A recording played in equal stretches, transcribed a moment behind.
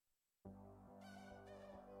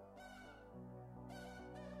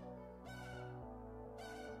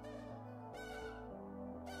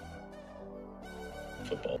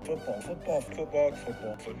It's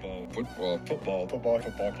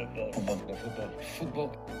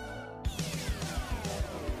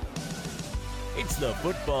the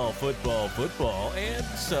football, and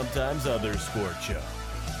sometimes other sport show.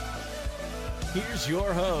 Here's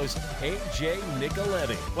your host, AJ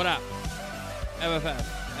Nicoletti. What up?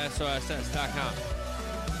 FFFSOSS.com.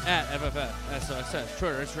 At FFFSOSS.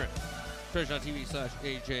 Twitter, Instagram.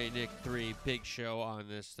 Twitch.tv/AJNick3. Big show on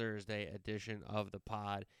this Thursday edition of the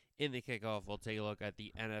pod. In the kickoff, we'll take a look at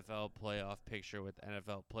the NFL playoff picture with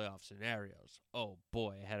NFL playoff scenarios. Oh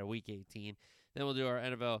boy, ahead of Week 18. Then we'll do our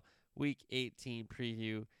NFL Week 18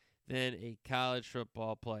 preview. Then a college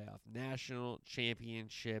football playoff national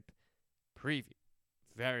championship preview.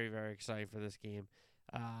 Very, very excited for this game.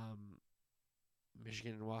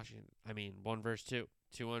 Michigan and Washington. 1 versus 2.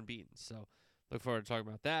 2 unbeaten. So look forward to talking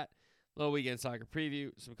about that. Little weekend soccer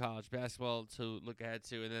preview. Some college basketball to look ahead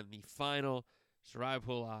to. And then the final Survivor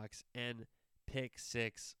Pool locks and pick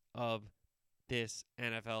 6 of this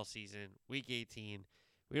NFL season. Week 18.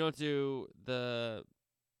 We don't do the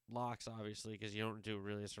locks, obviously, because you don't do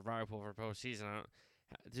really a Survivor Pool for postseason.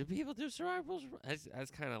 Do people do Survivor Pools?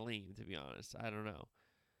 That's kind of lame, to be honest. I don't know.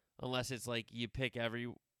 Unless it's like you pick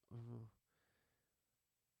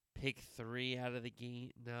pick 3 out of the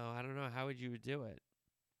game. No, I don't know. How would you do it?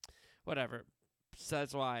 Whatever. So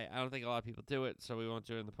that's why I don't think a lot of people do it, so we won't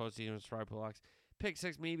do it in the postseason with Survivor Pool locks. Pick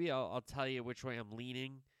 6, maybe. I'll tell you which way I'm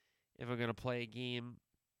leaning if I'm going to play a game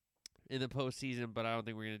in the postseason, but I don't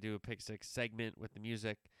think we're going to do a pick 6 segment with the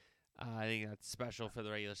music. I think that's special for the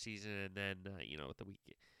regular season, and then with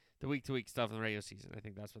the week-to-week stuff in the regular season. I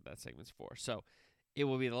think that's what that segment's for. So it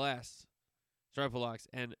will be the last Survivor Pool locks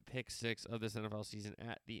and pick 6 of this NFL season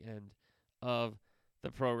at the end of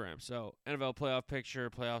the program. So NFL playoff picture,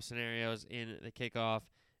 playoff scenarios in the kickoff,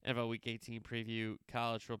 NFL Week 18 preview,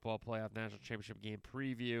 college football playoff national championship game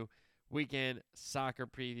preview, weekend soccer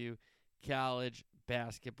preview, college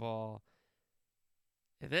basketball,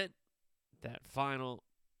 and then that final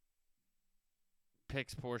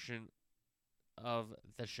picks portion of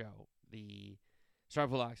the show, the Survivor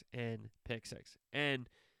Pool locks and pick 6. And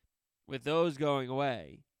with those going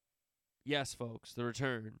away, yes, folks, the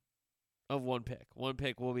return of one pick. One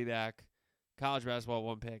pick will be back. College basketball,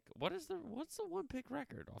 one pick. What's the one pick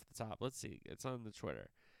record off the top? Let's see. It's on the Twitter.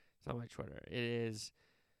 It's on my Twitter. It is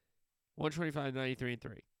 125, 93, and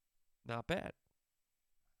 3. Not bad.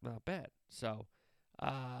 Not bad. So,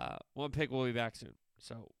 one pick will be back soon.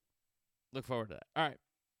 So, look forward to that. All right.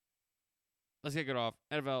 Let's kick it off.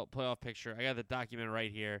 NFL playoff picture. I got the document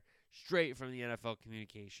right here, straight from the NFL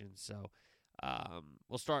communications. So,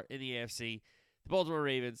 we'll start in the AFC. The Baltimore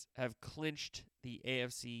Ravens have clinched the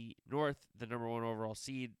AFC North, the number 1 overall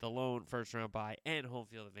seed, the lone first-round bye, and home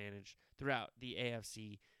field advantage throughout the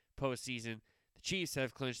AFC postseason. The Chiefs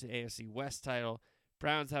have clinched the AFC West title.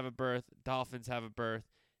 Browns have a berth. Dolphins have a berth.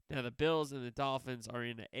 Now the Bills and the Dolphins are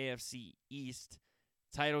in the AFC East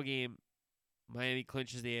title game. Miami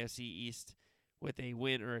clinches the AFC East with a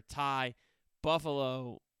win or a tie.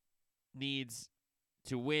 Buffalo needs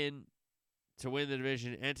to win the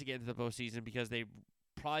division and to get into the postseason because they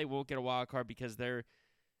probably won't get a wild card because their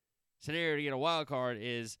scenario to get a wild card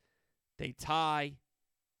is they tie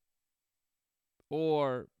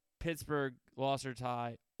or Pittsburgh lost or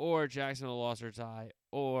tie or Jacksonville lost or tie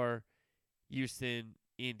or Houston,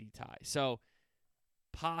 Indy tie. So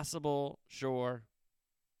possible, sure.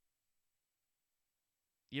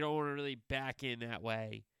 You don't want to really back in that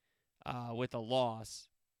way with a loss.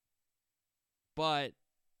 But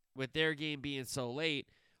with their game being so late,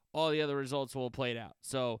 all the other results will have played out.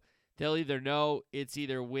 So they'll either know it's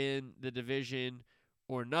either win the division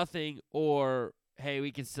or nothing, or hey,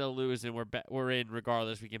 we can still lose and we're in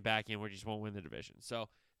regardless. We can back in. We just won't win the division. So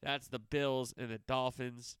that's the Bills and the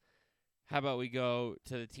Dolphins. How about we go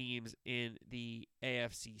to the teams in the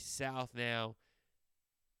AFC South now?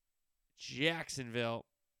 Jacksonville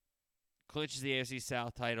clinches the AFC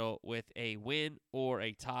South title with a win or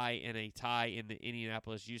a tie, and a tie in the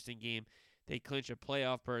Indianapolis-Houston game. They clinch a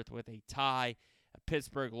playoff berth with a tie, a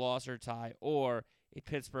Pittsburgh loss or tie, or a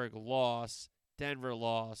Pittsburgh loss, Denver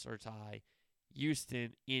loss or tie.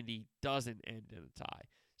 Houston, Indy doesn't end in a tie.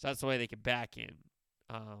 So that's the way they can back in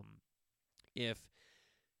if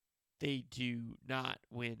they do not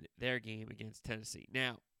win their game against Tennessee.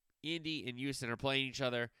 Now, Indy and Houston are playing each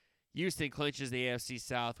other. Houston clinches the AFC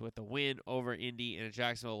South with a win over Indy and a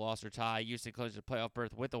Jacksonville loss or tie. Houston clinches a playoff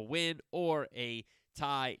berth with a win or a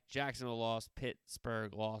tie. Jacksonville loss,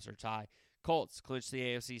 Pittsburgh loss or tie. Colts clinch the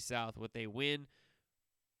AFC South with a win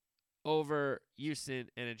over Houston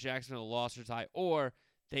and a Jacksonville loss or tie, or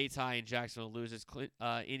they tie and Jacksonville loses.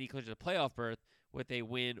 Indy clinches a playoff berth with a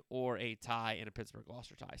win or a tie and a Pittsburgh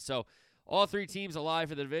loss or tie. So all three teams alive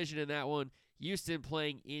for the division in that one. Houston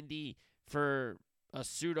playing Indy for a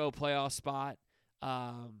pseudo playoff spot.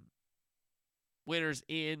 Winners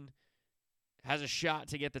in has a shot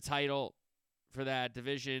to get the title for that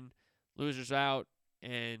division. Losers out.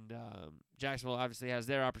 And Jacksonville obviously has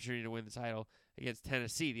their opportunity to win the title against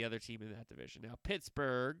Tennessee, the other team in that division. Now,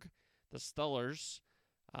 Pittsburgh, the Steelers,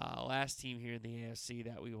 last team here in the AFC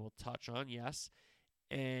that we will touch on, yes.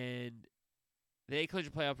 And they clinch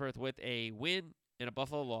a playoff berth with a win and a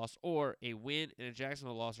Buffalo loss, or a win and a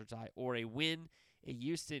Jacksonville loss or tie, or a win, a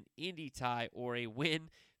Houston-Indy tie, or a win,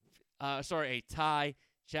 a tie,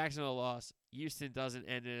 Jacksonville loss, Houston doesn't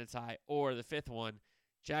end in a tie, or the fifth one,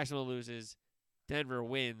 Jacksonville loses, Denver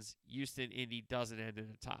wins, Houston, Indy doesn't end in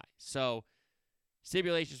a tie. So,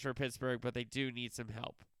 stipulations for Pittsburgh, but they do need some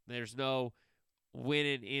help. There's no win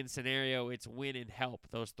and in scenario. It's win and help,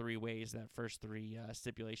 those three ways, that first three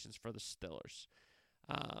stipulations for the Steelers.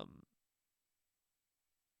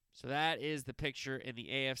 So that is the picture in the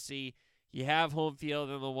AFC. You have home field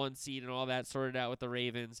and the 1 seed and all that sorted out with the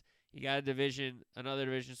Ravens. You got another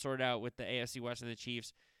division sorted out with the AFC West and the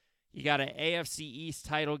Chiefs. You got an AFC East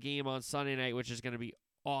title game on Sunday night, which is going to be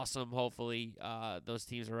awesome. Hopefully, those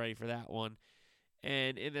teams are ready for that one.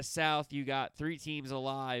 And in the South, you got 3 teams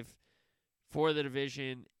alive for the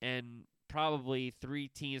division and probably 3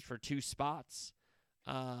 teams for 2 spots.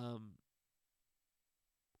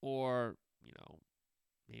 Or,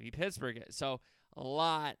 maybe Pittsburgh. So a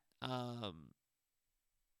lot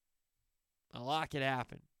could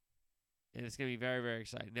happen. And it's going to be very, very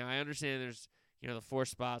exciting. Now, I understand there's the 4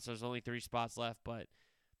 spots. There's only 3 spots left, but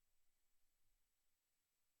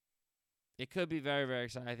it could be very, very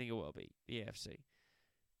exciting. I think it will be, the AFC.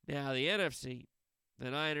 Now, the NFC, the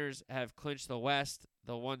Niners have clinched the West,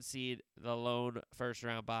 the 1 seed, the lone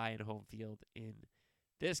first-round bye, and home field in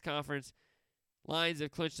this conference. Lions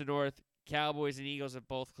have clinched the North. Cowboys and Eagles have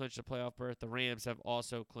both clinched a playoff berth. The Rams have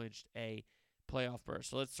also clinched a playoff berth.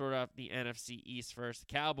 So let's sort out the NFC East first.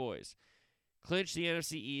 The Cowboys clinch the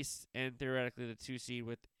NFC East and theoretically the 2 seed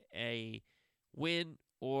with a win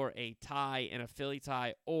or a tie and a Philly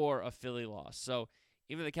tie or a Philly loss. So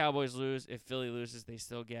even if the Cowboys lose, if Philly loses, they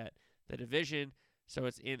still get the division. So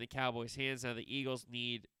it's in the Cowboys' hands. Now the Eagles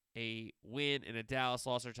need a win and a Dallas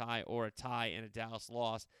loss or tie, or a tie and a Dallas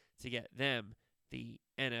loss to get them the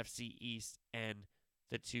NFC East and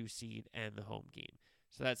the 2 seed and the home game.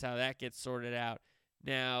 So that's how that gets sorted out.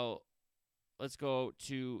 Now let's go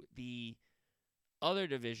to the other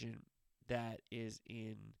division that is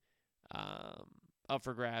in up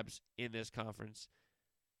for grabs in this conference.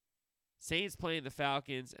 Saints playing the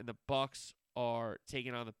Falcons and the Bucks are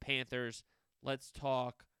taking on the Panthers. Let's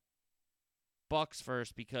talk Bucks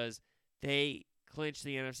first because they clinched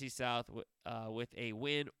the NFC South with a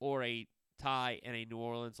win or a tie and a New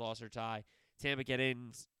Orleans loss or tie. Tampa get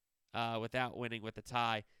in without winning with a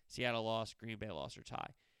tie. Seattle loss, Green Bay loss or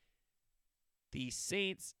tie. The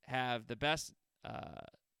Saints have the best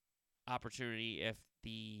opportunity if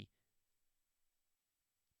the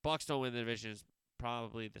Bucks don't win the division, is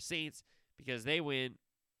probably the Saints, because they win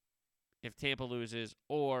if Tampa loses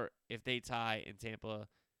or if they tie and Tampa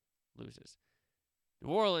loses. New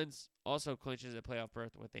Orleans also clinches a playoff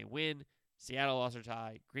berth with a win, Seattle loss or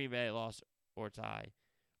tie, Green Bay loss or tie,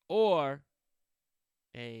 or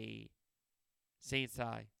a Saints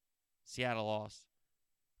tie, Seattle loss,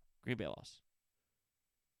 Green Bay loss.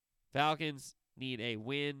 Falcons need a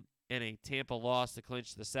win and a Tampa loss to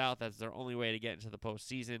clinch the South. That's their only way to get into the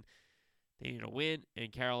postseason. They need a win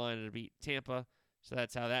and Carolina to beat Tampa. So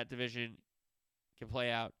that's how that division can play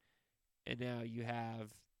out. And now you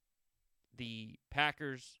have the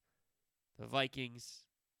Packers, the Vikings,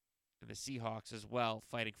 and the Seahawks as well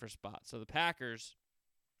fighting for spots. So the Packers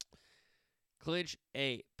clinch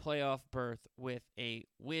a playoff berth with a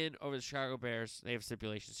win over the Chicago Bears. They have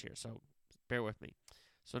stipulations here, so bear with me.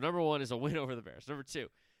 So number 1 is a win over the Bears. Number 2,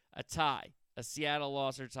 a tie, a Seattle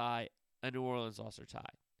loss or tie, a New Orleans loss or tie.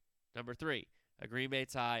 Number 3, a Green Bay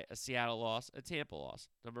tie, a Seattle loss, a Tampa loss.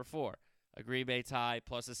 Number 4, a Green Bay tie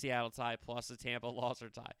plus a Seattle tie plus a Tampa loss or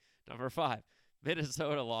tie. Number 5,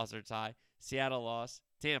 Minnesota loss or tie, Seattle loss,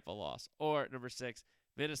 Tampa loss. Or number 6,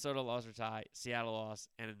 Minnesota loss or tie, Seattle loss,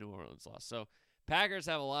 and a New Orleans loss. So Packers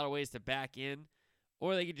have a lot of ways to back in,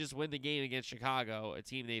 or they could just win the game against Chicago, a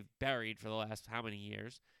team they've buried for the last how many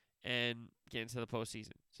years, and get into the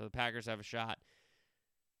postseason. So the Packers have a shot,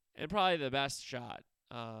 and probably the best shot,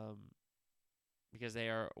 because they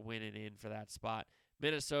are winning in for that spot.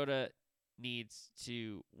 Minnesota needs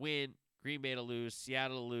to win, Green Bay to lose,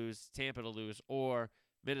 Seattle to lose, Tampa to lose, or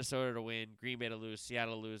Minnesota to win, Green Bay to lose,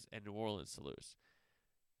 Seattle to lose, and New Orleans to lose.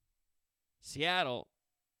 Seattle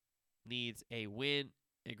needs a win,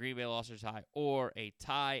 a Green Bay loss or tie, or a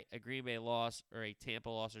tie, a Green Bay loss, or a Tampa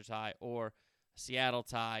loss or tie, or a Seattle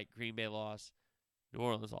tie, Green Bay loss, New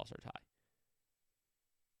Orleans loss or tie.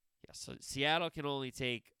 Yeah, so Seattle can only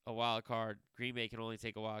take a wild card. Green Bay can only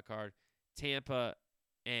take a wild card. Tampa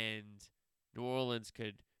and New Orleans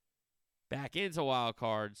could back into wild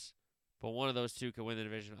cards, but one of those two could win the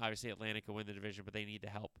division. Obviously, Atlanta could win the division, but they need the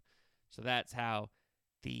help. So that's how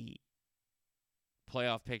the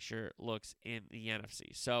playoff picture looks in the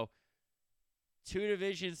NFC. So 2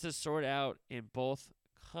 divisions to sort out in both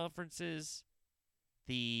conferences.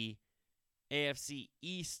 The AFC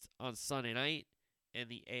East on Sunday night and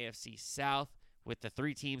the AFC South with the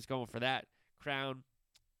 3 teams going for that crown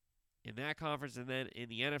in that conference. And then in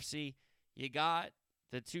the NFC, you got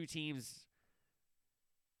the 2 teams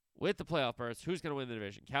with the playoff berths. Who's going to win the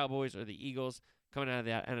division? Cowboys or the Eagles coming out of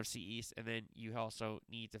that NFC East. And then you also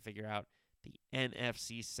need to figure out the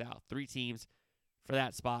NFC South. 3 teams for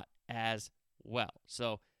that spot as well.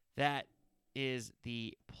 So that is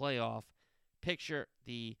the playoff picture,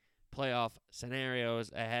 the playoff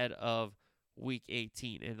scenarios ahead of Week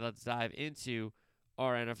 18. And let's dive into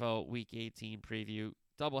our NFL Week 18 preview.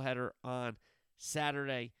 Doubleheader on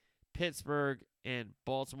Saturday. Pittsburgh and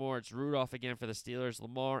Baltimore. It's Rudolph again for the Steelers.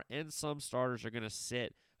 Lamar and some starters are going to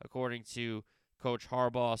sit, according to Coach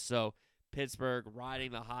Harbaugh. So Pittsburgh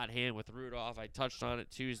riding the hot hand with Rudolph. I touched on it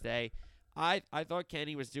Tuesday. I thought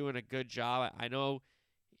Kenny was doing a good job. I know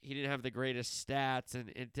he didn't have the greatest stats, and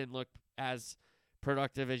it didn't look as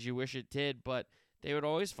productive as you wish it did, but they would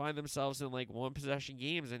always find themselves in like 1-possession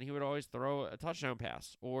games, and he would always throw a touchdown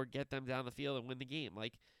pass or get them down the field and win the game.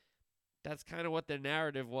 Like, that's kind of what their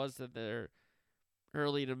narrative was that they're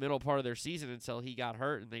early to middle part of their season until he got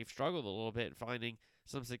hurt, and they've struggled a little bit in finding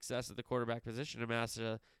some success at the quarterback position to match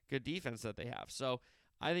a good defense that they have. So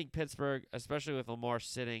I think Pittsburgh, especially with Lamar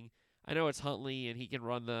sitting, I know it's Huntley and he can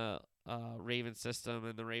run the Ravens system,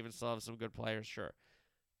 and the Ravens still have some good players, sure.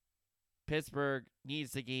 Pittsburgh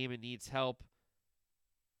needs the game and needs help.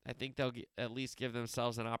 I think they'll at least give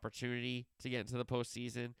themselves an opportunity to get into the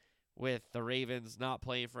postseason. With the Ravens not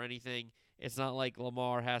playing for anything, it's not like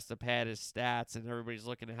Lamar has to pad his stats and everybody's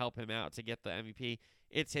looking to help him out to get the MVP.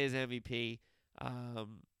 It's his MVP.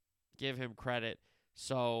 Give him credit.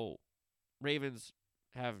 So Ravens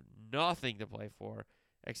have nothing to play for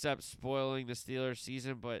except spoiling the Steelers'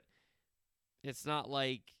 season, but it's not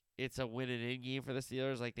like it's a win and in game for the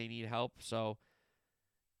Steelers. Like, they need help. So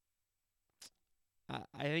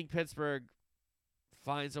I think Pittsburgh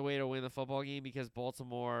finds a way to win the football game because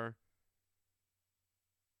Baltimore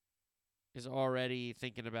is already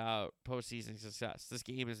thinking about postseason success. This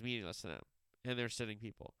game is meaningless to them, and they're sitting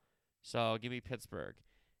people. So give me Pittsburgh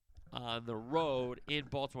on the road in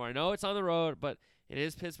Baltimore. I know it's on the road, but it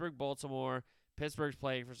is Pittsburgh-Baltimore. Pittsburgh's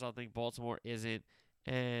playing for something. Baltimore isn't,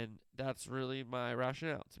 and that's really my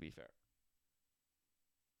rationale, to be fair.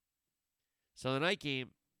 So the night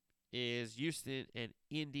game is Houston and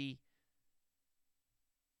Indy.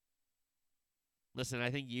 Listen, I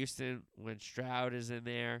think Houston, when Stroud is in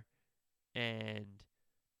there and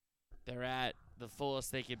they're at the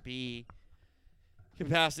fullest they could be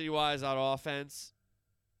capacity-wise on offense,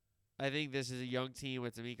 I think this is a young team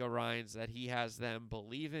with D'Amico Ryans that he has them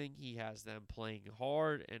believing. He has them playing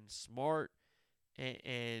hard and smart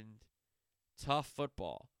and tough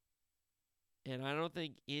football. And I don't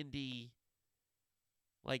think Indy,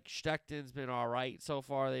 like, Stechton's been all right so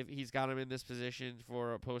far. He's got him in this position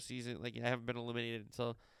for a postseason. Like, I haven't been eliminated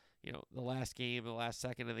until, the last game, the last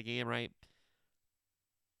second of the game, right?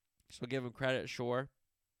 So give him credit, sure,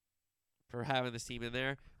 for having this team in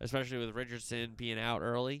there, especially with Richardson being out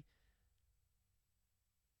early.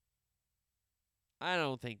 I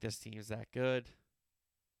don't think this team is that good.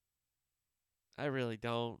 I really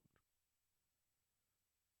don't.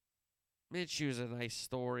 Minshew's a nice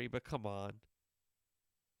story, but come on.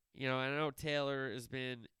 I know Taylor has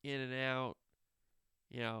been in and out,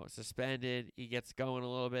 suspended. He gets going a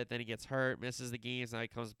little bit, then he gets hurt, misses the games, now he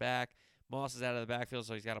comes back. Moss is out of the backfield,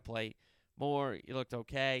 so he's got to play more. He looked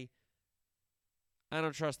okay. I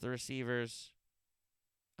don't trust the receivers.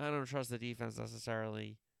 I don't trust the defense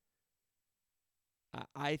necessarily.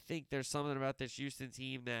 I think there's something about this Houston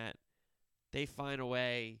team that they find a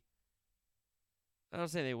way. I don't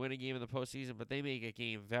say they win a game in the postseason, but they make a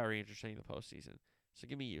game very interesting in the postseason. So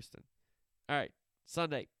give me Houston. All right,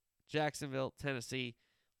 Sunday, Jacksonville, Tennessee.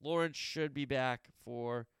 Lawrence should be back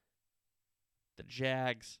for the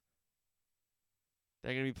Jags.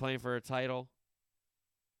 They're going to be playing for a title,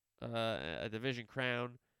 a division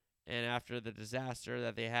crown. And after the disaster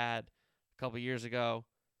that they had a couple years ago,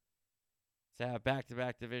 to have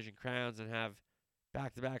back-to-back division crowns and have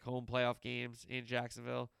back-to-back home playoff games in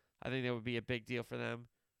Jacksonville. I think that would be a big deal for them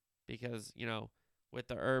because, with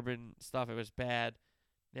the Urban stuff, it was bad.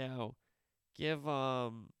 Now, give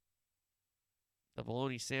the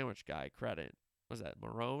bologna sandwich guy credit. Was that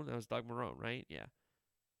Marrone? That was Doug Marrone, right? Yeah.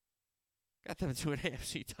 Got them to an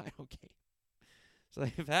AFC title game. So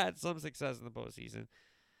they've had some success in the postseason.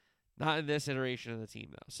 Not in this iteration of the team,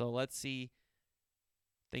 though. So let's see.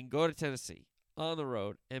 They can go to Tennessee on the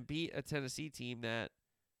road and beat a Tennessee team that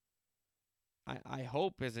I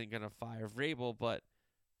hope isn't going to fire Vrabel, but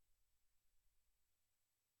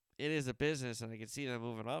it is a business, and I can see them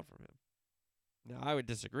moving on from him. Now, I would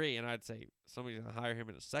disagree, and I'd say somebody's going to hire him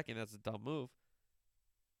in a second. That's a dumb move.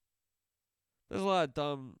 There's a lot of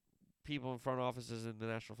dumb people in front offices in the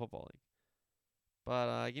National Football League.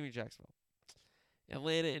 But give me Jacksonville.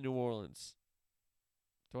 Atlanta and New Orleans.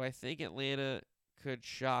 Do I think Atlanta could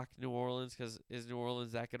shock New Orleans? Because is New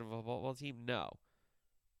Orleans that good of a football team? No.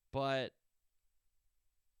 But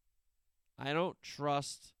I don't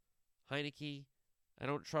trust Heineke. I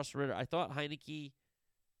don't trust Ritter. I thought Heineke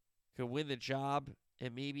could win the job,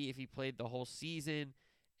 and maybe if he played the whole season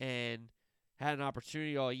and had an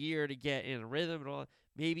opportunity all year to get in a rhythm and all,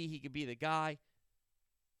 maybe he could be the guy.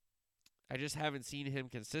 I just haven't seen him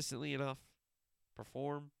consistently enough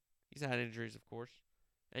perform. He's had injuries, of course,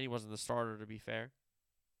 and he wasn't the starter, to be fair.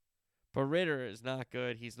 But Ritter is not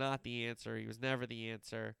good. He's not the answer. He was never the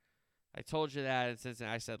answer. I told you that, and since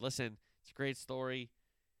I said, listen, it's a great story.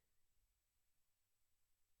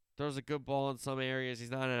 Throws a good ball in some areas.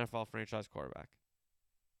 He's not an NFL franchise quarterback.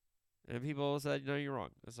 And people said, no, you're wrong.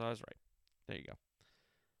 So I was right. There you go.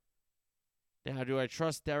 Now, do I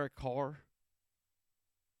trust Derek Carr?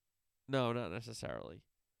 No, not necessarily.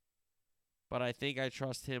 But I think I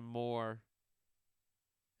trust him more.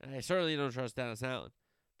 And I certainly don't trust Dennis Allen.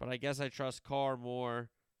 But I guess I trust Carr more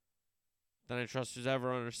than I trust who's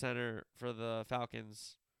ever under center for the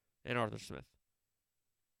Falcons and Arthur Smith.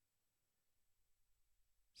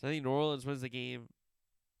 So I think New Orleans wins the game.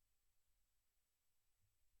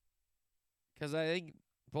 Because I think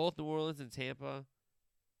both New Orleans and Tampa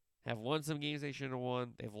have won some games they shouldn't have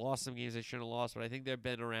won. They've lost some games they shouldn't have lost. But I think they've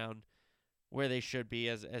been around where they should be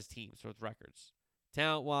as teams with records.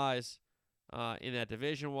 Talent-wise, in that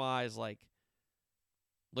division-wise, look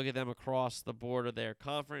at them across the board of their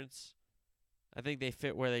conference. I think they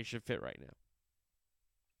fit where they should fit right now.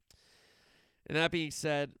 And that being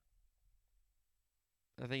said,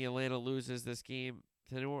 I think Atlanta loses this game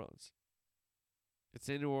to New Orleans. It's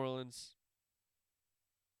in New Orleans.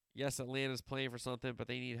 Yes, Atlanta's playing for something, but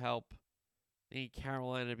they need help. They need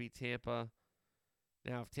Carolina to beat Tampa.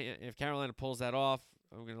 Now, if Carolina pulls that off,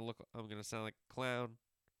 I'm gonna sound like a clown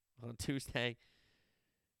on Tuesday.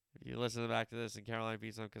 If you listen back to this and Carolina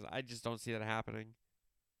beats them, because I just don't see that happening.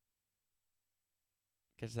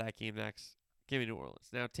 Get to that game next. Give me New Orleans.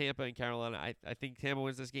 Now, Tampa and Carolina, I think Tampa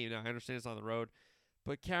wins this game. Now, I understand it's on the road.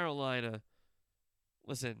 But Carolina,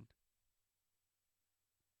 listen,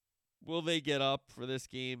 will they get up for this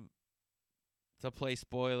game to play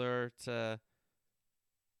spoiler, to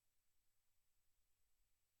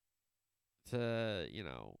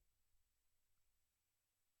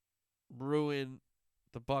ruin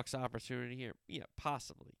the Bucs' opportunity here? Yeah,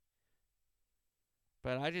 possibly.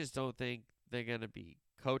 But I just don't think they're going to be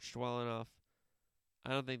coached well enough. I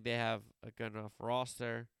don't think they have a good enough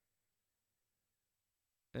roster.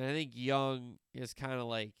 And I think Young is kind of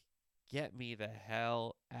like, get me the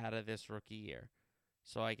hell out of this rookie year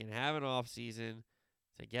so I can have an off season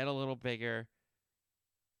to get a little bigger,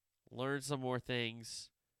 learn some more things,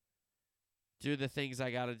 do the things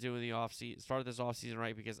I got to do in the off season, start this off season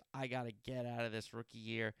right, because I got to get out of this rookie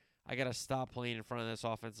year. I got to stop playing in front of this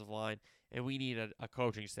offensive line, and we need a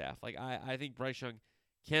coaching staff. I think Bryce Young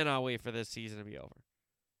cannot wait for this season to be over,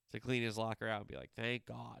 to clean his locker out and be like, thank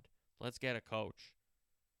God, let's get a coach.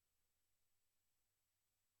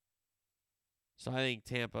 So I think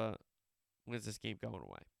Tampa wins this game going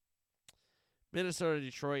away. Minnesota,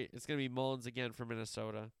 Detroit. It's going to be Mullins again for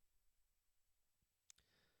Minnesota.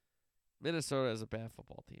 Minnesota is a bad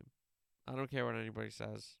football team. I don't care what anybody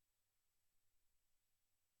says.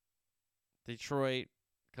 Detroit,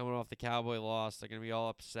 coming off the Cowboy loss, they're going to be all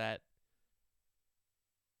upset.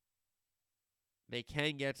 They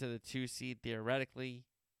can get to the 2 seed theoretically.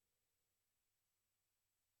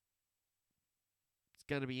 It's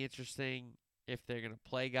going to be interesting if they're going to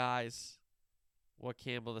play guys, what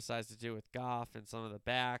Campbell decides to do with Goff and some of the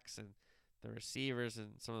backs and the receivers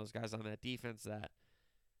and some of those guys on that defense that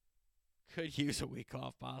could use a week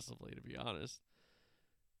off possibly, to be honest.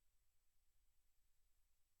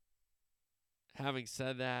 Having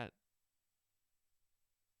said that,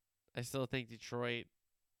 I still think Detroit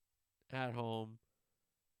at home,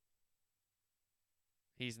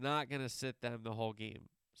 he's not going to sit them the whole game.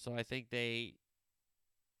 So I think they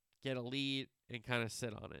get a lead and kind of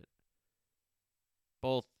sit on it.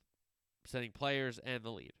 Both sending players and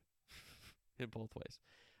the lead in both ways.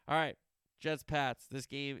 All right, Jets-Pats. This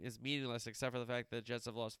game is meaningless except for the fact that the Jets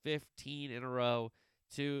have lost 15 in a row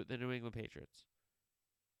to the New England Patriots.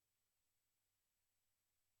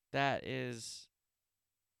 That is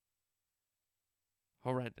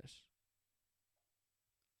horrendous.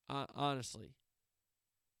 Honestly.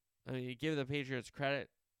 I mean, you give the Patriots credit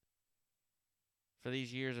for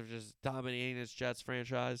these years of just dominating this Jets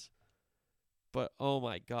franchise. But, oh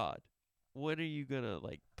my God. When are you going to,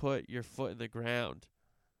 put your foot in the ground?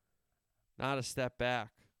 Not a step back.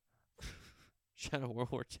 Shout out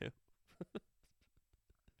World War II.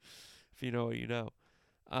 If you know what you know.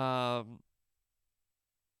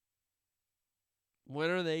 When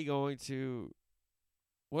are they going to...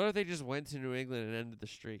 What if they just went to New England and ended the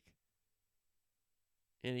streak?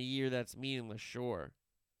 In a year that's meaningless, sure.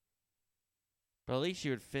 But at least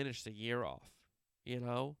you would finish the year off, you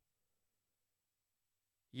know?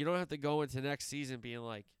 You don't have to go into next season being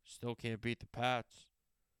like, still can't beat the Pats.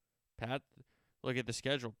 Look at the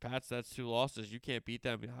schedule. Pats, that's 2 losses. You can't beat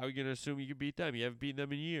them. How are you going to assume you can beat them? You haven't beaten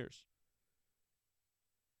them in years.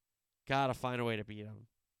 Got to find a way to beat them.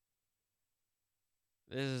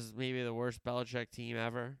 This is maybe the worst Belichick team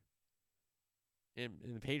ever. In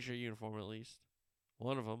the Patriot uniform, at least.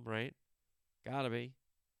 One of them, right? Gotta be.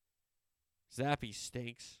 Zappy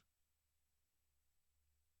stinks.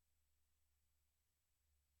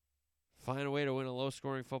 Find a way to win a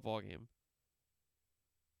low-scoring football game.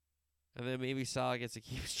 And then maybe Saleh gets to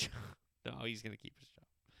keep his job. No, he's going to keep his job.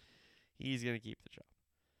 He's going to keep the job.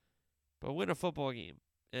 But win a football game.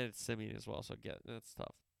 And it's Simeon as well, so that's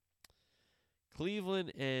tough.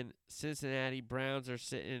 Cleveland and Cincinnati Browns are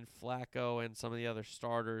sitting Flacco and some of the other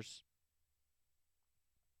starters.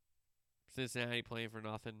 Cincinnati playing for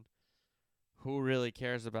nothing. Who really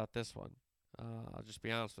cares about this one? I'll just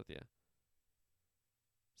be honest with you.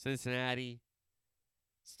 Cincinnati,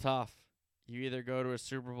 it's tough. You either go to a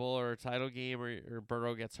Super Bowl or a title game, or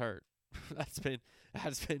Burrow gets hurt. That's been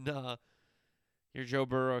your Joe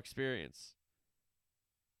Burrow experience.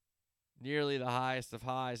 Nearly the highest of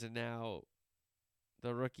highs, and now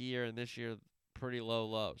the rookie year and this year pretty low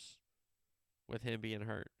lows with him being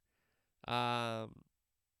hurt.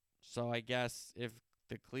 So I guess if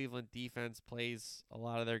the Cleveland defense plays a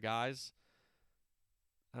lot of their guys,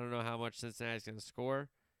 I don't know how much Cincinnati's going to score.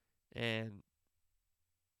 And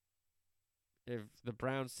if the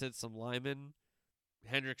Browns sit some linemen,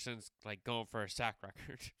 Hendrickson's going for a sack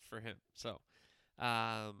record for him. So,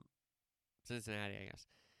 Cincinnati, I guess.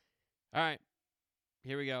 All right,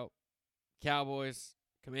 here we go. Cowboys,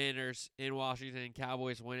 Commanders in Washington.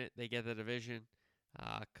 Cowboys win it. They get the division.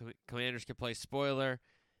 Commanders can play spoiler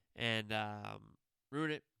and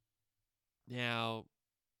ruin it. Now,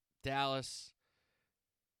 Dallas,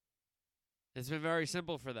 it's been very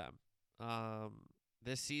simple for them.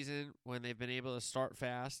 This season, when they've been able to start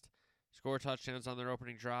fast, score touchdowns on their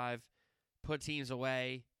opening drive, put teams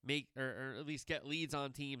away, or at least get leads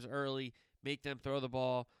on teams early, make them throw the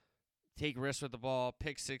ball, take risks with the ball,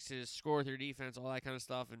 pick sixes, score with your defense, all that kind of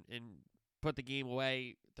stuff, and put the game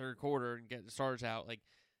away third quarter and get the starters out.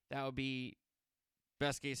 That would be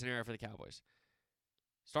best case scenario for the Cowboys.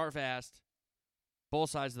 Start fast, both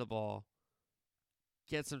sides of the ball,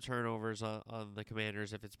 get some turnovers on the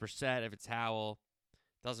Commanders. If it's Brissett, if it's Howell,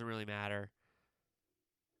 doesn't really matter.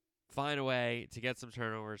 Find a way to get some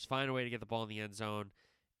turnovers, find a way to get the ball in the end zone,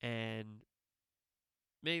 and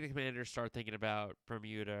make the Commanders start thinking about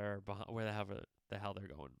Bermuda or where the hell they're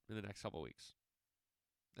going in the next couple of weeks.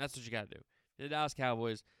 That's what you got to do. The Dallas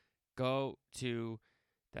Cowboys go to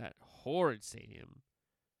that horrid stadium,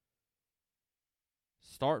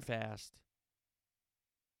 start fast,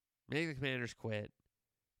 make the Commanders quit,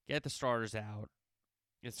 get the starters out,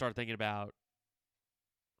 and start thinking about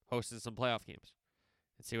hosting some playoff games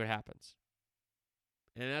and see what happens.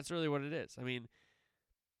 And that's really what it is. I mean,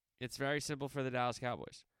 it's very simple for the Dallas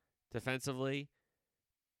Cowboys. Defensively,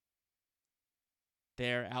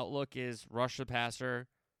 their outlook is rush the passer,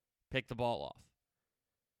 pick the ball off.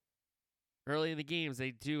 Early in the games,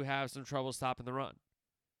 they do have some trouble stopping the run.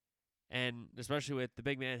 And especially with the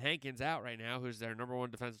big man Hankins out right now, who's their number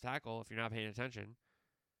one defensive tackle, if you're not paying attention.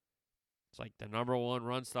 It's like the number one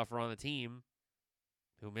run stuffer on the team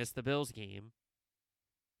who missed the Bills game.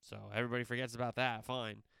 So everybody forgets about that.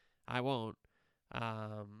 Fine. I won't.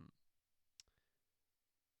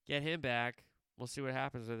 Get him back. We'll see what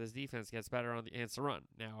happens if this defense gets better against the run.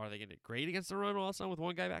 Now, are they going to get great against the run all of a sudden with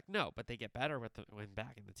one guy back? No, but they get better when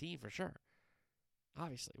back in the team for sure.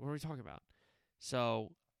 Obviously, what are we talking about?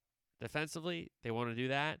 So, defensively, they want to do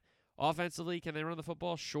that. Offensively, can they run the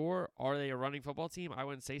football? Sure. Are they a running football team? I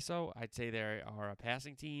wouldn't say so. I'd say they are a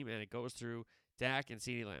passing team, and it goes through Dak and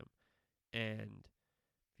CeeDee Lamb. And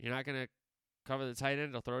if you're not going to cover the tight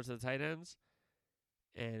end, they'll throw it to the tight ends.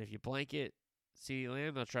 And if you blanket CeeDee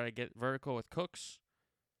Lamb, they'll try to get vertical with Cooks.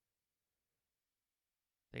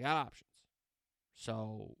 They got options.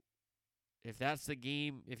 So, if that's the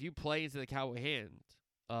game, if you play into the Cowboy hand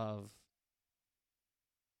of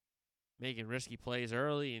making risky plays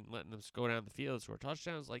early and letting them go down the field and score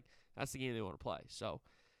touchdowns, like, that's the game they want to play. So,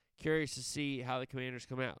 curious to see how the Commanders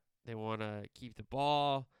come out. They want to keep the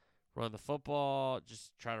ball, run the football,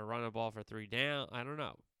 just try to run the ball for 3 down. I don't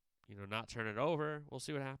know. Not turn it over. We'll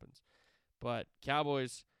see what happens. But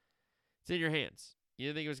Cowboys, it's in your hands. You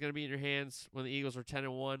didn't think it was going to be in your hands when the Eagles were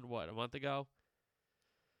 10-1, a month ago?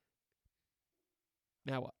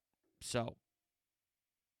 Now what? So,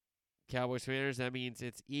 Cowboys Commanders, that means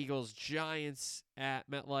it's Eagles Giants at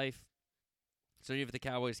MetLife. So even if the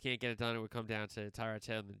Cowboys can't get it done, it would come down to Tyrod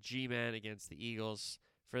Taylor and the G-Men against the Eagles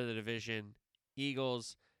for the division.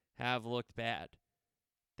 Eagles have looked bad.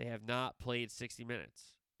 They have not played 60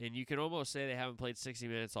 minutes. And you can almost say they haven't played 60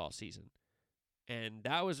 minutes all season. And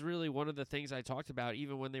that was really one of the things I talked about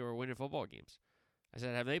even when they were winning football games. I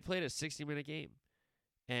said, have they played a 60-minute game?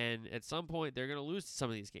 And at some point, they're going to lose some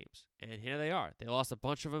of these games. And here they are. They lost a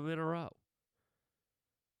bunch of them in a row.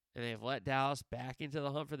 And they've let Dallas back into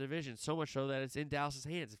the hunt for the division, so much so that it's in Dallas'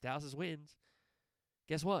 hands. If Dallas wins,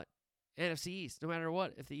 guess what? NFC East, no matter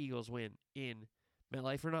what, if the Eagles win in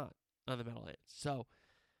MetLife or not on the Meadowlands. So,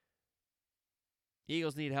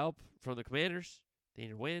 Eagles need help from the Commanders. They need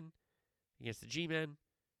to win against the G-Men.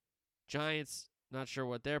 Giants, not sure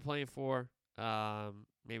what they're playing for.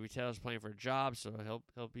 Maybe Taylor's playing for a job, so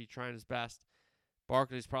he'll be trying his best.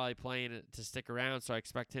 Barkley's probably playing to stick around, so I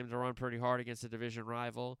expect him to run pretty hard against a division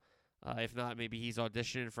rival. If not, maybe he's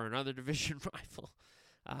auditioning for another division rival.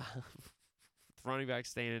 Running back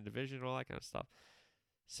staying in division, all that kind of stuff.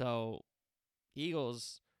 So,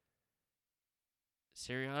 Eagles,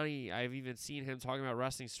 Sirianni, I've even seen him talking about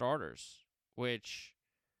resting starters, which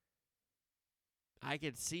I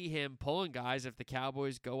could see him pulling guys if the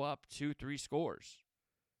Cowboys go up 2-3 scores.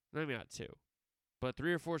 Maybe not 2, but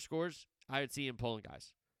 3 or 4 scores, I would see him pulling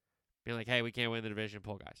guys. Being like, hey, we can't win the division,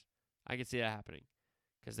 pull guys. I can see that happening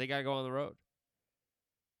because they got to go on the road.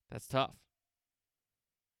 That's tough.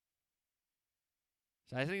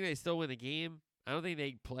 So I think they still win the game. I don't think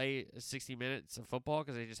they play 60 minutes of football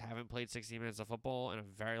because they just haven't played 60 minutes of football in a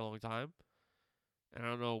very long time. And I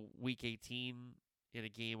don't know, week 18 in a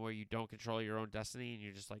game where you don't control your own destiny and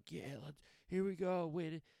you're just like, yeah, here we go,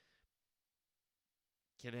 win it.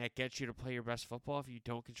 Can that get you to play your best football if you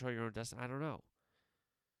don't control your own destiny? I don't know.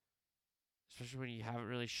 Especially when you haven't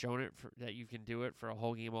really shown it that you can do it for a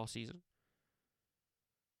whole game all season.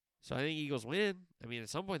 So I think Eagles win. I mean, at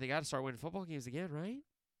some point, they got to start winning football games again, right?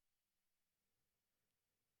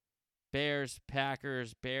 Bears,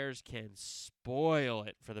 Packers. Bears can spoil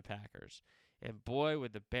it for the Packers. And boy,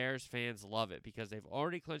 would the Bears fans love it because they've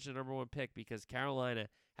already clinched the number 1 pick because Carolina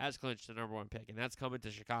has clinched the number 1 pick, and that's coming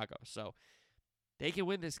to Chicago. So they can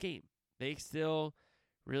win this game. They still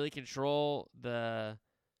really control the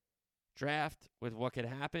draft with what could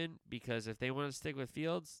happen because if they want to stick with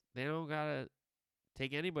Fields, they don't got to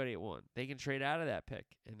take anybody at 1. They can trade out of that pick,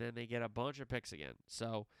 and then they get a bunch of picks again.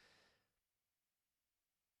 So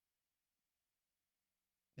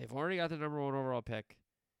they've already got the number 1 overall pick,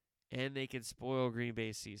 and they can spoil Green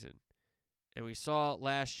Bay's season. And we saw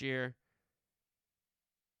last year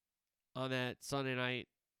on that Sunday night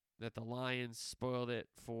that the Lions spoiled it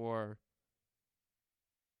for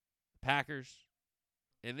the Packers.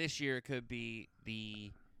 And this year it could be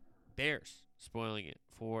the Bears spoiling it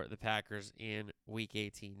for the Packers in Week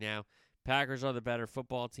 18. Now, Packers are the better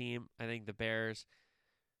football team. I think the Bears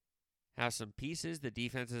have some pieces. The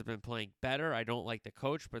defense has been playing better. I don't like the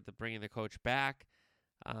coach, but they're bringing the coach back.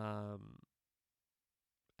 I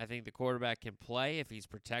think the quarterback can play if he's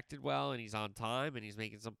protected well and he's on time and he's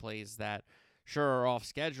making some plays that sure are off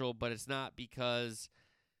schedule, but it's not because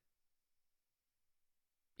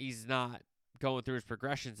he's not going through his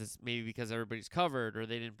progressions. It's maybe because everybody's covered or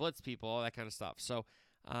they didn't blitz people, all that kind of stuff. So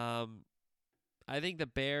I think the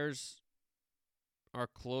Bears are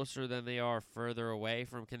closer than they are further away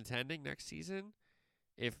from contending next season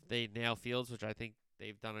if they nail Fields, which I think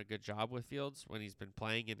they've done a good job with Fields when he's been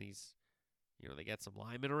playing and he's, they get some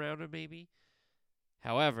linemen around him maybe.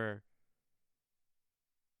 However,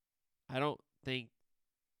 I don't think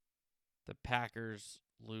the Packers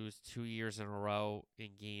lose 2 years in a row in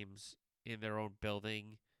games in their own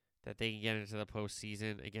building that they can get into the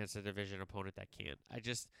postseason against a division opponent that can't.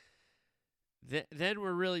 Then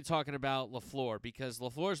we're really talking about LaFleur, because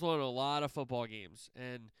LaFleur's won a lot of football games,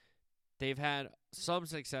 and they've had some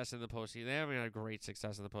success in the postseason. They haven't had great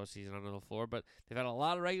success in the postseason under LaFleur, but they've had a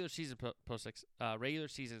lot of regular season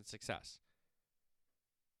success.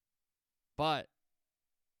 But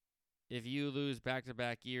if you lose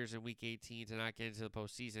back-to-back years in Week 18 to not get into the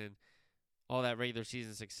postseason, all that regular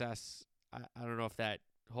season success, I don't know if that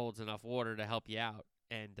holds enough water to help you out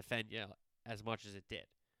and defend you as much as it did.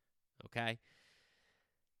 Okay?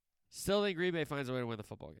 Still think Green Bay finds a way to win the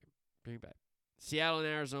football game. Green Bay. Seattle and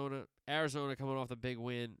Arizona. Arizona coming off the big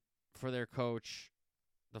win for their coach,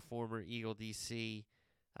 the former Eagle DC.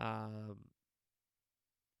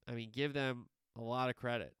 Give them a lot of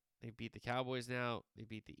credit. They beat the Cowboys now. They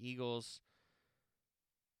beat the Eagles.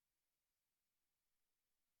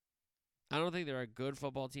 I don't think they're a good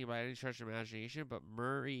football team by any stretch of imagination, but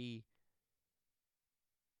Murray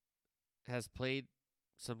has played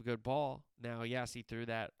some good ball. Now, yes, he threw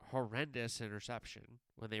that horrendous interception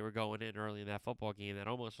when they were going in early in that football game. That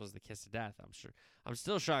almost was the kiss of death, I'm sure. I'm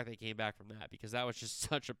still shocked they came back from that, because that was just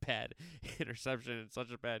such a bad interception and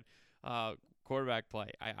such a bad quarterback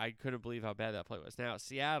play. I couldn't believe how bad that play was. Now,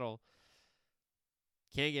 Seattle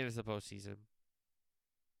can't get into the postseason.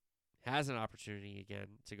 Has an opportunity again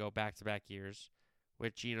to go back-to-back years,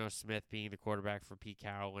 with Geno Smith being the quarterback for Pete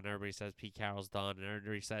Carroll, when everybody says Pete Carroll's done, and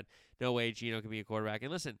everybody said, no way Geno can be a quarterback.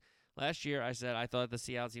 And listen, last year I said I thought the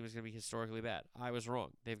Seattle team was going to be historically bad. I was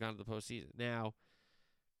wrong. They've gone to the postseason. Now,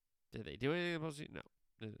 did they do anything in the postseason? No.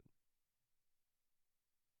 They didn't.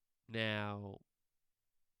 Now,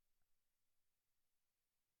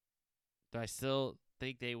 do I still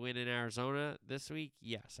think they win in Arizona this week?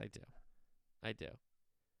 Yes, I do. I do.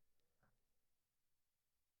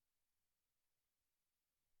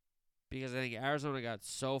 Because I think Arizona got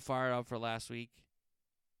so fired up for last week,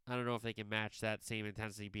 I don't know if they can match that same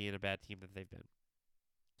intensity being a bad team that they've been.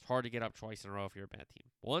 It's hard to get up twice in a row if you're a bad team.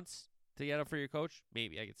 Once to get up for your coach,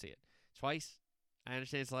 maybe I could see it. Twice, I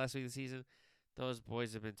understand it's the last week of the season. Those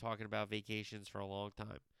boys have been talking about vacations for a long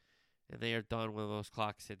time, and they are done when those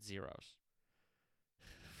clocks hit zeros.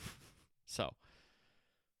 So,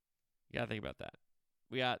 you got to think about that.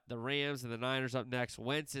 We got the Rams and the Niners up next.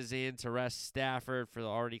 Wentz is in to rest Stafford for the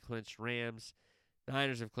already clinched Rams.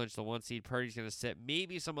 Niners have clinched the 1 seed. Purdy's going to sit.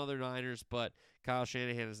 Maybe some other Niners, but Kyle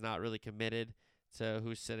Shanahan is not really committed to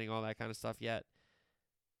who's sitting, all that kind of stuff yet.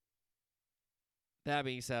 That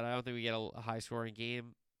being said, I don't think we get a high-scoring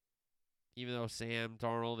game. Even though Sam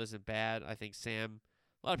Darnold isn't bad, I think a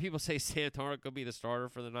lot of people say Sam Darnold could be the starter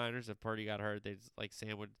for the Niners. If Purdy got hurt,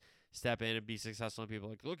 Sam would step in and be successful, and people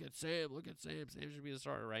are like, look at Sam. Sam should be the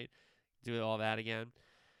starter, right? Do all that again.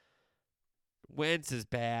 Wentz is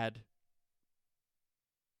bad.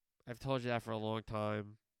 I've told you that for a long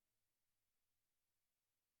time.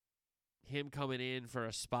 Him coming in for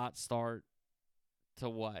a spot start to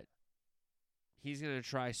what? He's going to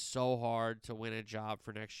try so hard to win a job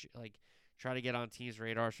for next year. Try to get on teams'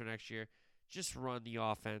 radars for next year. Just run the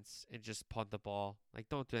offense and just punt the ball.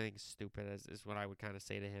 Don't do anything stupid, is what I would kind of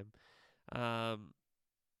say to him.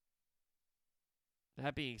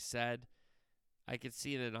 That being said, I could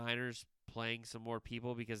see the Niners playing some more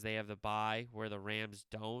people because they have the bye where the Rams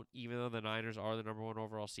don't. Even though the Niners are the number 1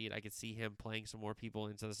 overall seed, I could see him playing some more people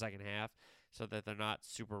into the second half so that they're not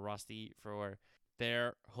super rusty for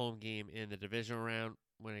their home game in the divisional round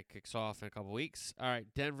when it kicks off in a couple weeks. All right,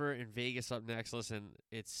 Denver and Vegas up next. Listen,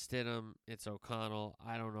 it's Stidham, it's O'Connell.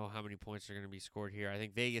 I don't know how many points are going to be scored here. I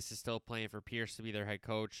think Vegas is still playing for Pierce to be their head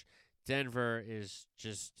coach. Denver is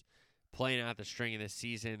just playing out the string of this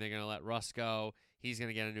season. They're going to let Russ go. He's going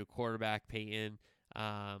to get a new quarterback, Peyton.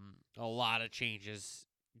 A lot of changes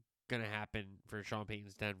going to happen for Sean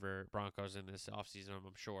Payton's Denver Broncos in this offseason.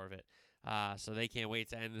 I'm sure of it. So they can't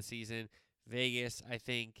wait to end the season. Vegas, I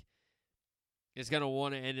think, is going to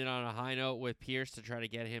want to end it on a high note with Pierce to try to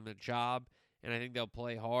get him a job. And I think they'll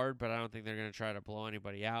play hard, but I don't think they're going to try to blow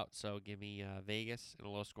anybody out. So give me Vegas in a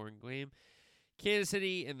low-scoring game. Kansas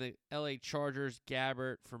City and the LA Chargers,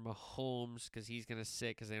 Gabbert for Mahomes because he's going to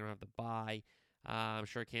sit because they don't have the bye. I'm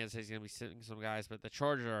sure Kansas City's going to be sitting some guys, but the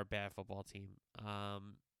Chargers are a bad football team.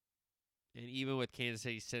 And even with Kansas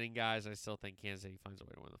City sitting guys, I still think Kansas City finds a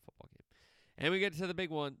way to win the football game. And we get to the big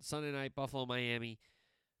one, Sunday night, Buffalo, Miami.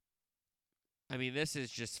 I mean, this is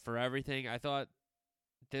just for everything. I thought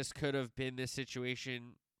this could have been this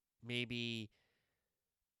situation maybe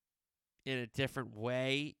in a different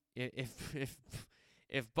way. If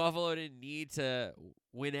if Buffalo didn't need to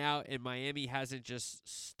win out and Miami hasn't just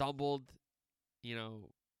stumbled,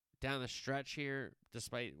 down the stretch here,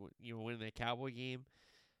 despite winning the Cowboy game,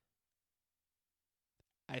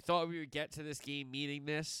 I thought we would get to this game meaning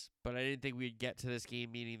this, but I didn't think we'd get to this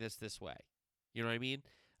game meaning this way. You know what I mean?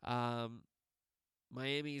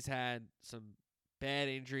 Miami's had some bad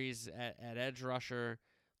injuries at edge rusher,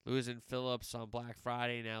 losing Phillips on Black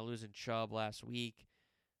Friday, now losing Chubb last week.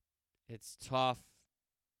 It's tough.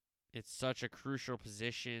 It's such a crucial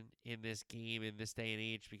position in this game in this day and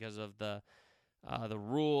age because of the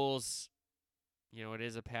rules. It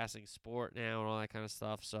is a passing sport now and all that kind of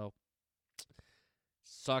stuff. So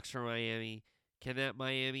sucks for Miami. Can that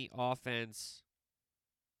Miami offense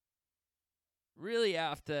really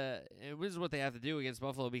have to, and this is what they have to do against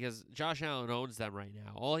Buffalo because Josh Allen owns them right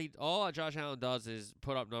now. All Josh Allen does is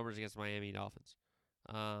put up numbers against Miami Dolphins.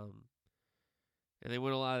 And they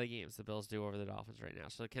win a lot of the games the Bills do over the Dolphins right now.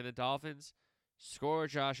 So can the Dolphins score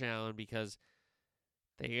Josh Allen because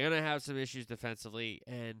they're going to have some issues defensively,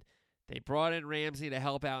 and they brought in Ramsey to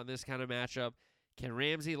help out in this kind of matchup. Can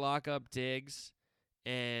Ramsey lock up Diggs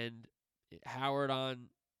and Howard on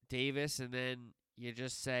Davis, and then you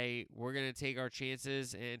just say, we're going to take our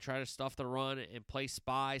chances and try to stuff the run and play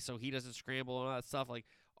spy so he doesn't scramble and all that stuff? Like,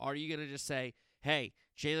 are you going to just say, hey,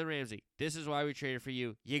 Jalen Ramsey, this is why we traded for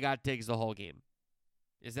you. You got Diggs the whole game.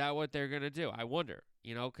 Is that what they're going to do? I wonder,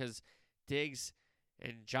 because Diggs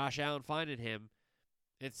and Josh Allen finding him,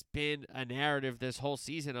 it's been a narrative this whole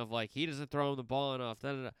season of like, he doesn't throw him the ball enough.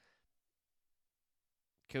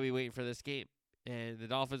 Could be waiting for this game. And the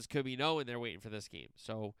Dolphins could be knowing they're waiting for this game.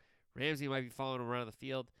 So Ramsey might be following him around the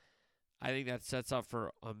field. I think that sets up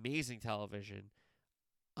for amazing television.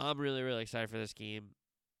 I'm really, really excited for this game.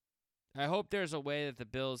 I hope there's a way that the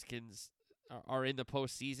Bills are in the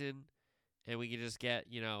postseason and we can just get,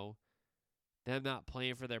 them not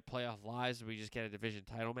playing for their playoff lives. We just get a division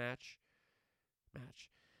title match.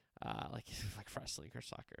 Like wrestling or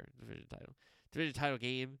soccer. Division title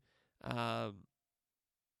game.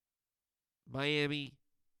 Miami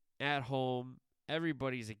at home.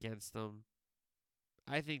 Everybody's against them.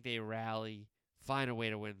 I think they rally, find a way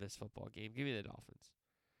to win this football game. Give me the Dolphins.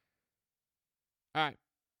 All right.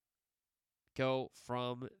 Go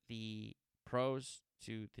from the pros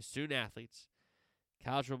to the student athletes.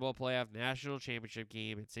 College football playoff national championship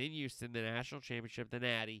game. It's in Houston, the national championship, the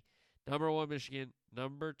Natty. Number 1, Michigan.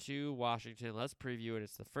 Number 2, Washington. Let's preview it.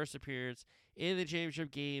 It's the first appearance in the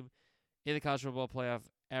championship game in the college football playoff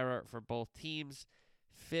era for both teams.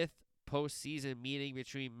 5th postseason meeting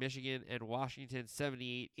between Michigan and Washington,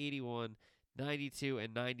 78, 81, 92,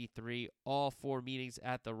 and 93. All 4 meetings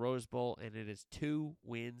at the Rose Bowl, and it is 2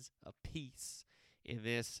 wins apiece in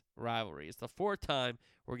this rivalry. It's the 4th time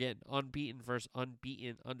we're getting unbeaten versus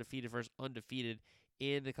unbeaten, undefeated versus undefeated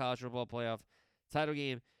in the college football playoff title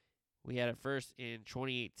game. We had it first in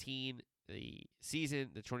 2018, the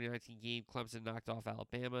 2019 game, Clemson knocked off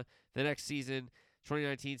Alabama. The next season,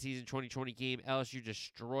 2019 season, 2020 game, LSU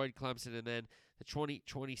destroyed Clemson. And then the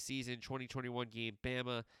 2020 season, 2021 game,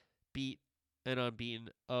 Bama beat an unbeaten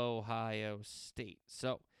Ohio State.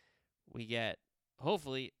 So we get,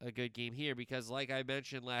 hopefully, a good game here because like I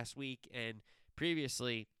mentioned last week and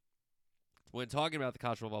previously when talking about the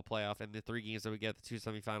college football playoff and the 3 games that we get, the 2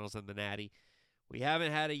 semifinals and the Natty, we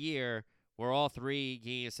haven't had a year where all 3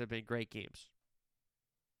 games have been great games.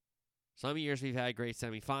 Some years we've had great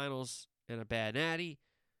semifinals and a bad Natty.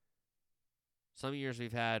 Some years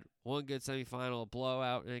we've had one good semifinal, a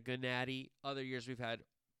blowout, and a good Natty. Other years we've had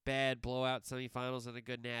bad blowout semifinals and a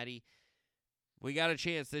good Natty. We got a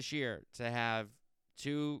chance this year to have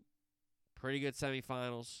 2 pretty good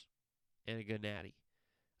semifinals and a good Natty.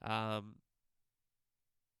 How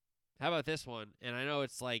about this one? And I know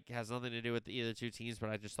it's like has nothing to do with either 2 teams, but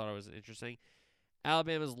I just thought it was interesting.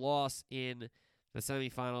 Alabama's loss in the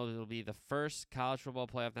semifinals will be the first college football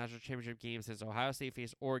playoff national championship game since Ohio State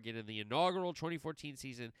faced Oregon in the inaugural 2014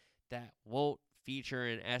 season that won't feature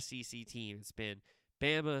an SEC team. It's been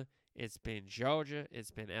Bama, it's been Georgia, it's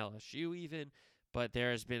been LSU even, but there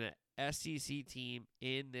has been an SEC team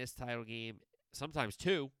in this title game, sometimes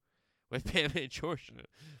 2, with Bama and Georgia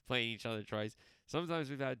playing each other twice. Sometimes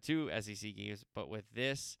we've had 2 SEC games, but with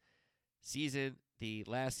this season, the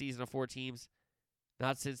last season of 4 teams,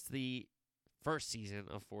 not since the first season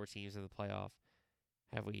of 4 teams in the playoff,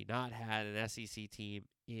 have we not had an SEC team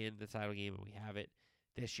in the title game, and we have it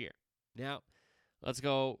this year. Now, let's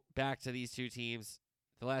go back to these 2 teams.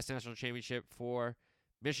 The last national championship for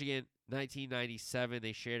Michigan, 1997.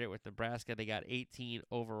 They shared it with Nebraska. They got 18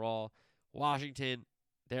 overall. Washington,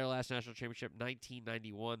 their last national championship,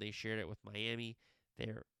 1991. They shared it with Miami.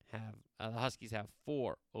 They the Huskies have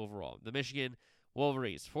 4 overall. The Michigan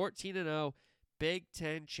Wolverines, 14-0, Big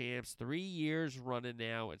Ten champs, 3 years running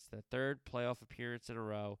now. It's the 3rd playoff appearance in a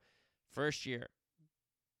row. First year,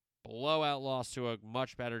 blowout loss to a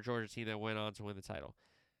much better Georgia team that went on to win the title.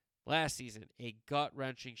 Last season, a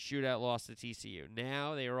gut-wrenching shootout loss to TCU.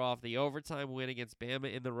 Now they are off the overtime win against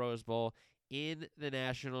Bama in the Rose Bowl in the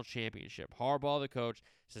national championship. Harbaugh, the coach,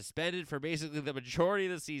 suspended for basically the majority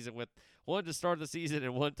of the season, with 1 to start the season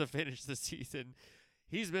and 1 to finish the season.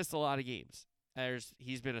 He's missed a lot of games.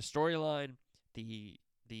 He's been a storyline.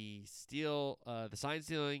 The sign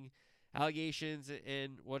stealing allegations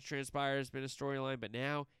and what's transpired has been a storyline, but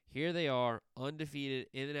now here they are, undefeated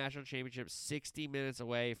in the national championship, 60 minutes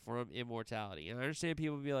away from immortality. And I understand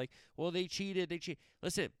people will be like, well, they cheated.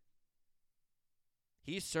 Listen,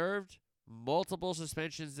 he served multiple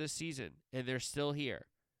suspensions this season, and they're still here.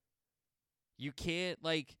 You can't,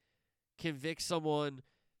 convict someone,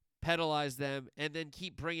 penalize them, and then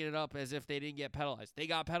keep bringing it up as if they didn't get penalized. They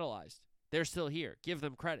got penalized. They're still here. Give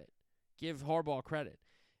them credit. Give Harbaugh credit.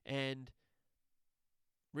 And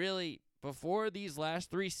really, before these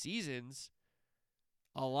last 3 seasons,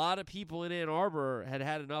 a lot of people in Ann Arbor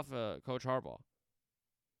had enough of Coach Harbaugh.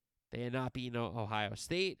 They had not beaten Ohio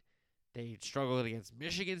State. They struggled against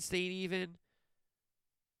Michigan State even.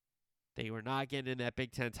 They were not getting in that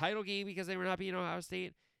Big Ten title game because they were not beating Ohio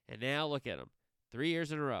State. And now look at them. 3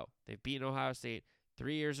 years in a row. They've beaten Ohio State.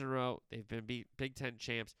 3 years in a row. They've been Big Ten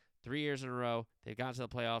champs. 3 years in a row. They've gotten to the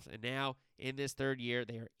playoffs. And now, in this 3rd year,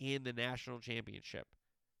 they are in the national championship.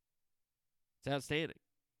 It's outstanding.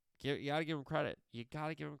 You got to give them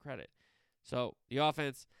credit. So, the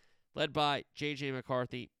offense, led by J.J.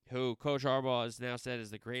 McCarthy, who Coach Harbaugh has now said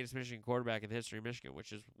is the greatest Michigan quarterback in the history of Michigan,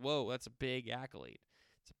 which is, whoa, that's a big accolade.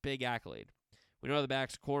 We know the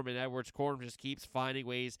backs, Corum and Edwards. Corum just keeps finding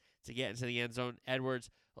ways to get into the end zone. Edwards,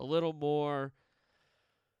 a little more,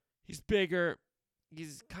 he's bigger.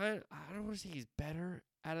 He's kind of, I don't want to say he's better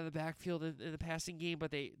out of the backfield in the passing game, but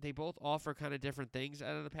they both offer kind of different things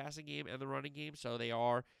out of the passing game and the running game, so they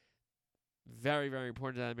are very, very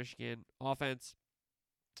important to that Michigan offense.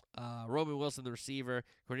 Roman Wilson, the receiver.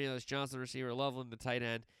 Cornelius Johnson, the receiver. Loveland, the tight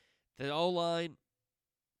end. The O-line,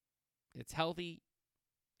 it's healthy.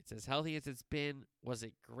 It's as healthy as it's been. Was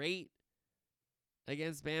it great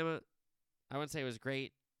against Bama? I wouldn't say it was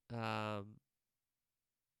great. Turner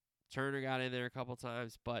got in there a couple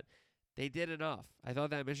times, but they did enough. I thought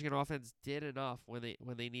that Michigan offense did enough when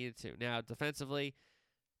they needed to. Now, defensively,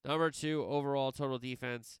 number 2 overall total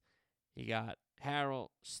defense. You got Harrell,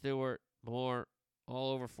 Stewart, Moore,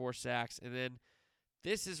 all over 4 sacks. And then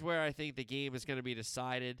this is where I think the game is going to be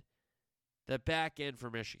decided. The back end for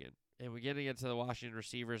Michigan. And we're going to get to the Washington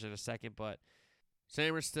receivers in a second, but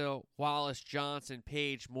Sammer Still, Wallace, Johnson,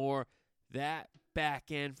 Page, Moore, that back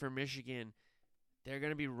end for Michigan, they're going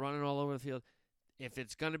to be running all over the field. If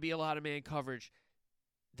it's going to be a lot of man coverage,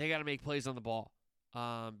 they got to make plays on the ball.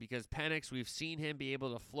 Because Penix, we've seen him be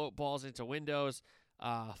able to float balls into windows,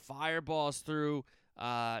 fire balls through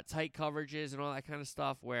tight coverages and all that kind of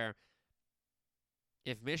stuff, where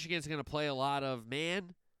if Michigan's going to play a lot of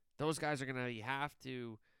man, those guys are going to have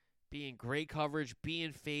to be in great coverage, be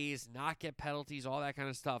in phase, not get penalties, all that kind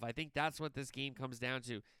of stuff. I think that's what this game comes down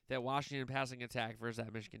to, that Washington passing attack versus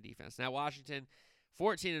that Michigan defense. Now, Washington,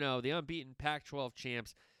 14-0, the unbeaten Pac-12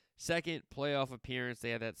 champs, 2nd playoff appearance.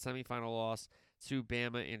 They had that semifinal loss to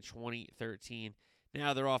Bama in 2013.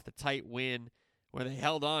 Now they're off the tight win where they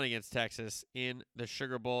held on against Texas in the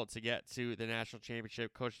Sugar Bowl to get to the national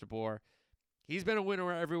championship. Coach DeBoer, he's been a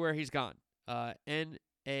winner everywhere he's gone.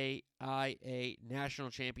 NAIA national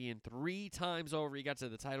champion 3 times over. He got to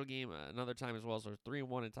the title game another time as well, so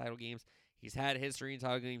 3-1 in title games. He's had history in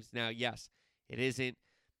title games. Now, yes, it isn't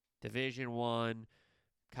Division I,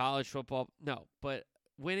 college football. No, but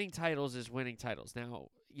winning titles is winning titles. Now,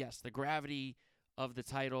 yes, the gravity of the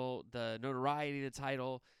title, the notoriety of the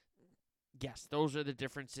title, yes, those are the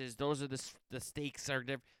differences. Those are the stakes are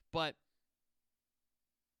different. But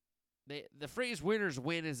the phrase winners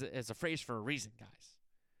win is a phrase for a reason, guys.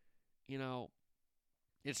 You know,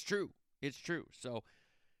 it's true. It's true. So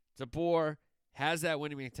DeBoer has that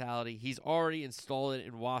winning mentality. He's already installed it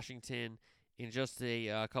in Washington in just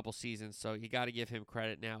a couple seasons, so you got to give him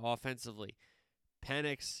credit. Now, offensively,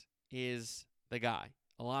 Penix is the guy.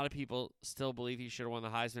 A lot of people still believe he should have won the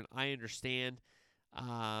Heisman. I understand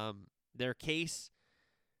their case.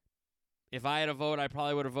 If I had a vote, I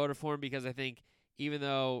probably would have voted for him because I think even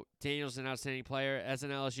though Daniel's an outstanding player, as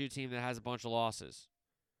an LSU team that has a bunch of losses,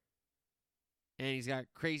 and he's got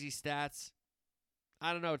crazy stats,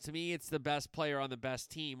 I don't know. To me, it's the best player on the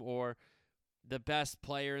best team, or the best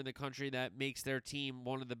player in the country that makes their team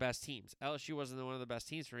one of the best teams. LSU wasn't one of the best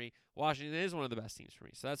teams for me. Washington is one of the best teams for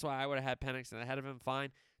me. So that's why I would have had Penix and ahead of him.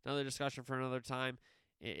 Fine. Another discussion for another time.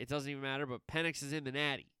 It doesn't even matter, but Penix is in the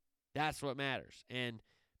Natty. That's what matters. And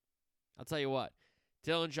I'll tell you what,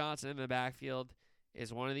 Dylan Johnson in the backfield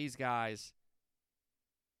is one of these guys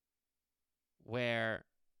where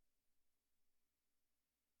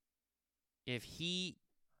if he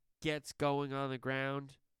gets going on the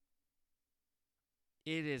ground,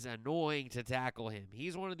 it is annoying to tackle him.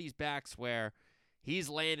 He's one of these backs where he's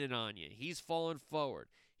landing on you. He's falling forward.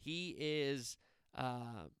 He is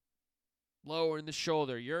lowering the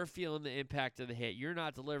shoulder. You're feeling the impact of the hit. You're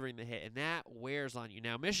not delivering the hit, and that wears on you.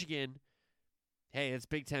 Now, Michigan, hey, it's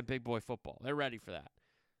Big Ten big boy football. They're ready for that.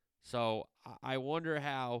 So I wonder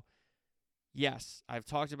how, yes, I've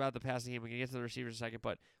talked about the passing game. We can get to the receivers in a second,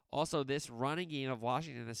 but also this running game of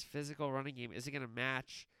Washington, this physical running game, is it going to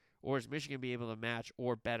match, or is Michigan be able to match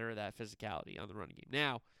or better that physicality on the running game?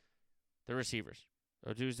 Now, the receivers,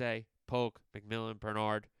 Odunze, Polk, McMillan,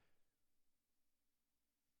 Bernard.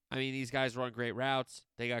 I mean, these guys run great routes.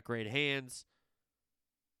 They got great hands.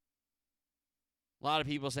 A lot of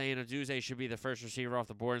people saying Odunze should be the first receiver off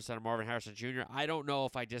the board instead of Marvin Harrison Jr. I don't know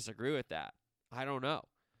if I disagree with that. I don't know.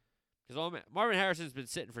 Because Marvin Harrison's been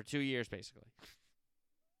sitting for 2 years, basically.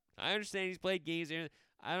 I understand he's played games.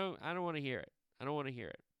 I don't want to hear it. I don't want to hear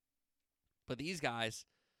it. But these guys,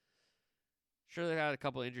 sure they got a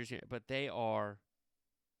couple injuries here, but they are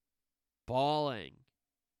balling.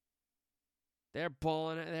 They're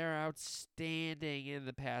balling. They're outstanding in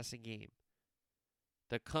the passing game.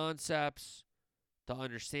 The concepts, the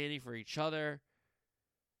understanding for each other.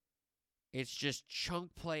 It's just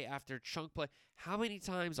chunk play after chunk play. How many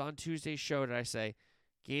times on Tuesday's show did I say,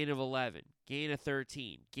 gain of 11, gain of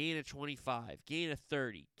 13, gain of 25, gain of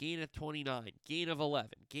 30, gain of 29, gain of 11,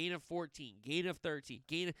 gain of 14, gain of 13,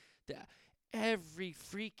 gain of... Every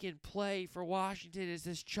freaking play for Washington is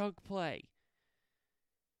this chunk play.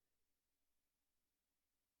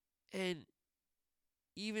 And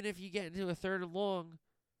even if you get into a third and long,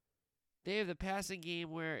 they have the passing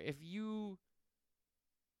game where if you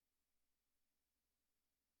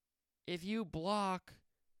block,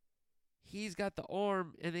 he's got the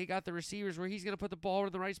arm, and they got the receivers where he's going to put the ball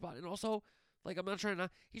in the right spot. And also, like, I'm not trying to...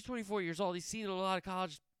 He's 24 years old. He's seen a lot of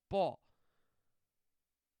college ball.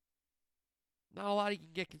 Not a lot he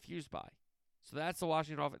can get confused by. So that's the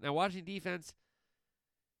Washington offense. Now, Washington defense,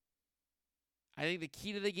 I think the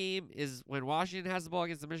key to the game is when Washington has the ball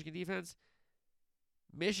against the Michigan defense,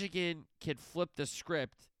 Michigan can flip the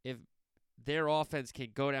script if their offense can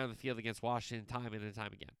go down the field against Washington time and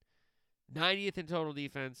time again. 90th in total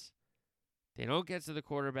defense. They don't get to the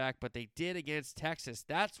quarterback, but they did against Texas.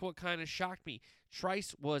 That's what kind of shocked me.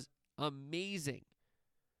 Trice was amazing.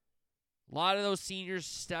 A lot of those seniors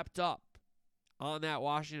stepped up on that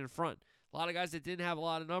Washington front. A lot of guys that didn't have a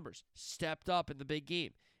lot of numbers stepped up in the big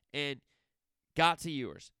game and got to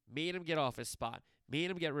Ewers, made him get off his spot, made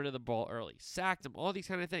him get rid of the ball early, sacked him, all these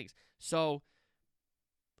kind of things. So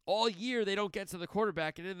all year they don't get to the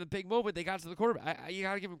quarterback, and in the big moment they got to the quarterback. You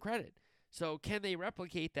got to give them credit. So can they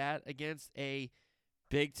replicate that against a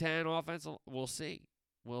Big Ten offense? We'll see.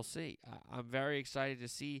 We'll see. I'm very excited to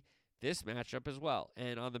see this matchup as well.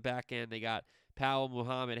 And on the back end, they got Powell,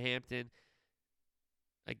 Muhammad, Hampton.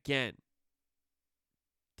 Again,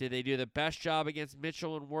 did they do the best job against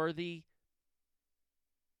Mitchell and Worthy?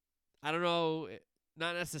 I don't know.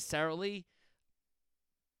 Not necessarily.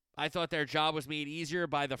 I thought their job was made easier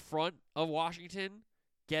by the front of Washington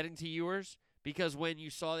getting to Ewers, because when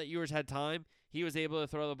you saw that Ewers had time, he was able to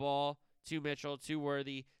throw the ball to Mitchell, to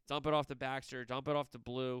Worthy, dump it off to Baxter, dump it off to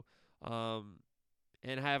Blue,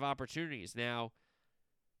 and have opportunities. Now,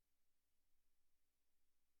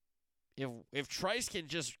 if Trice can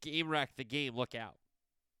just game wreck the game, look out.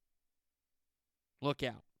 Look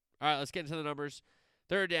out. All right, let's get into the numbers.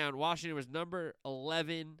 Third down, Washington was number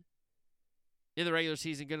 11 in the regular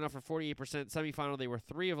season, good enough for 48%. Semifinal, they were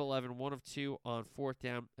 3 of 11, 1 of 2 on fourth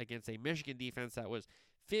down against a Michigan defense that was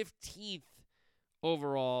 15th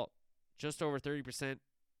overall, just over 30%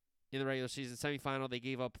 in the regular season. Semifinal, they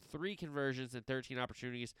gave up 3 conversions and 13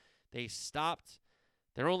 opportunities. They stopped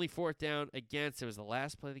their only fourth down against, it was the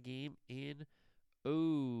last play of the game, in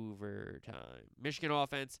overtime. Michigan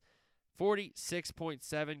offense,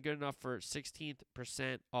 46.7, good enough for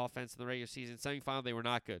 16th% offense in the regular season. Semifinal, they were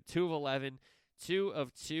not good. 2 of 11, 2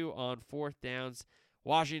 of 2 on fourth downs.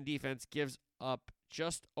 Washington defense gives up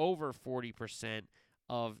just over 40%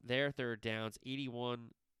 of their third downs. 81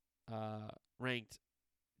 ranked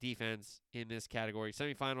defense in this category.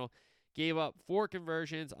 Semifinal, gave up 4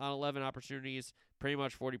 conversions on 11 opportunities, pretty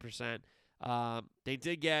much 40%. They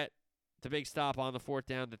did get the big stop on the fourth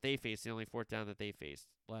down that they faced, the only fourth down that they faced,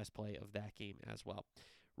 last play of that game as well.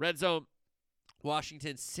 Red zone,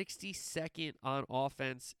 Washington 62nd on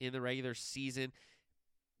offense in the regular season.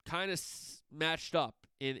 Kind of matched up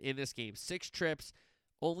in this game. 6 trips,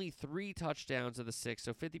 only 3 touchdowns of the 6,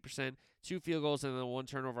 so 50%, 2 field goals, and then 1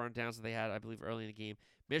 turnover on downs that they had, I believe, early in the game.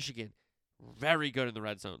 Michigan, very good in the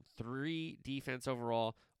red zone. 3 defense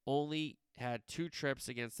overall, only had 2 trips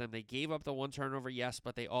against them. They gave up the 1 turnover, yes,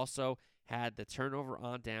 but they also had the turnover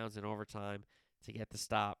on downs in overtime to get the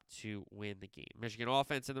stop to win the game. Michigan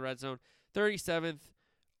offense in the red zone, 37th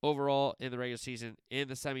overall in the regular season. In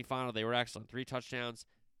the semifinal, they were excellent. 3 touchdowns,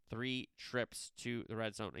 3 trips to the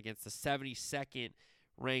red zone against the 72nd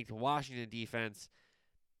ranked Washington defense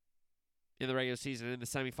in the regular season. In the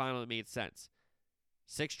semifinal, it made sense.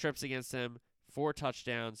 6 trips against them, 4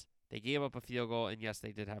 touchdowns. They gave up a field goal, and yes,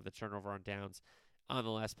 they did have the turnover on downs on the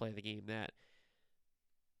last play of the game. That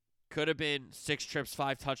could have been 6 trips,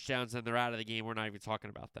 5 touchdowns, and they're out of the game. We're not even talking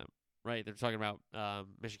about them, right? They're talking about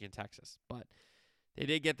Michigan, Texas. But they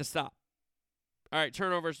did get the stop. All right,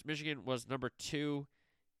 turnovers. Michigan was number 2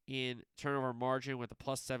 in turnover margin with a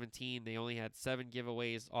plus 17. They only had 7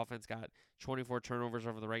 giveaways. Offense got 24 turnovers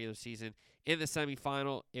over the regular season. In the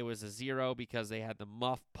semifinal, it was a 0 because they had the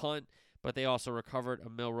muff punt, but they also recovered a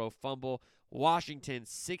Milroe fumble. Washington,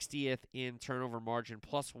 60th in turnover margin,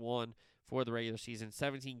 plus 1 for the regular season.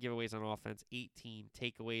 17 giveaways on offense, 18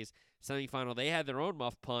 takeaways. Semifinal, they had their own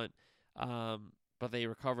muff punt, but they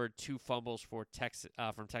recovered 2 fumbles for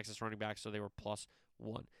from Texas running backs, so they were plus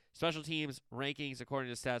 1. Special teams rankings,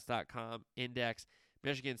 according to Stats.com, index,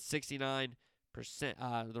 Michigan 69%.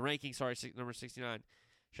 The ranking, number 69.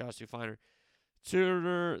 Shout out to Finer.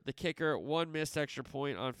 Turner, the kicker, 1 missed extra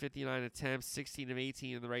point on 59 attempts, 16 of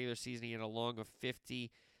 18 in the regular season. He had a long of 50.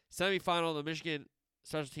 Semifinal, the Michigan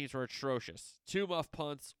special teams were atrocious. 2 muff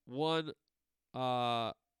punts, 1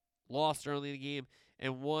 lost early in the game,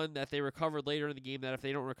 and 1 that they recovered later in the game that if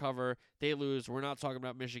they don't recover, they lose. We're not talking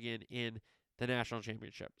about Michigan in the national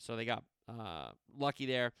championship. So they got lucky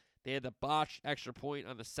there. They had the botched extra point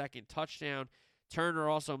on the 2nd touchdown. Turner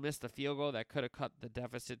also missed a field goal that could have cut the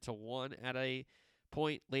deficit to 1 at a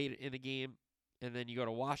point late in the game. And then you go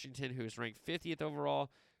to Washington, who's ranked 50th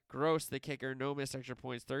overall. Gross, the kicker, no missed extra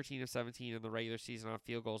points, 13 of 17 in the regular season on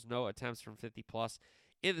field goals, no attempts from 50+.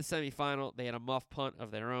 In the semifinal, they had a muff punt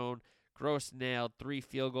of their own. Gross nailed 3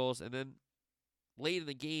 field goals. And then late in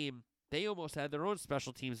the game, they almost had their own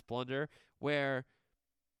special teams blunder where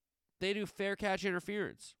they do fair catch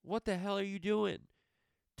interference. What the hell are you doing?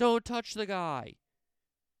 Don't touch the guy.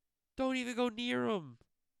 Don't even go near him.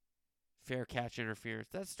 Fair catch interference.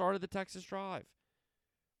 That started the Texas drive.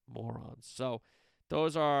 Morons. So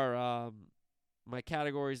those are my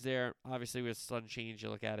categories there. Obviously, with sudden change, you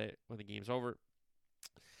look at it when the game's over.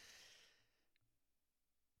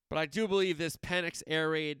 But I do believe this Penix air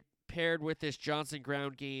raid paired with this Johnson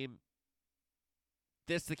ground game,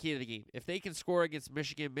 this is the key to the game. If they can score against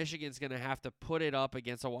Michigan, Michigan's going to have to put it up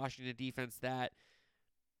against a Washington defense that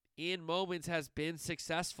in moments has been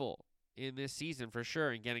successful in this season for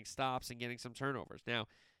sure in getting stops and getting some turnovers. Now,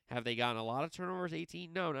 have they gotten a lot of turnovers?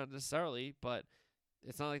 18? No, not necessarily, but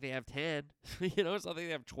it's not like they have 10. It's not like they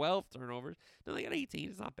have 12 turnovers. No, they got 18.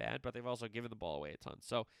 It's not bad, but they've also given the ball away a ton.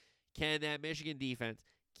 So can that Michigan defense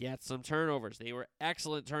get some turnovers? They were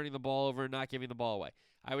excellent turning the ball over and not giving the ball away.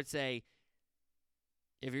 I would say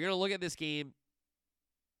if you're going to look at this game,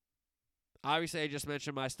 obviously I just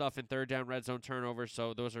mentioned my stuff in third down red zone turnovers,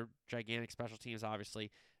 so those are gigantic special teams,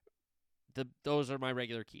 obviously. Those are my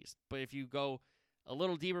regular keys. But if you go a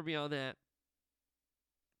little deeper beyond that,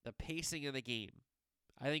 the pacing of the game.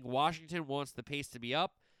 I think Washington wants the pace to be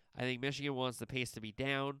up. I think Michigan wants the pace to be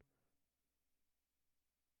down.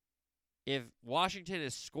 If Washington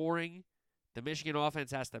is scoring, the Michigan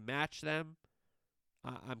offense has to match them.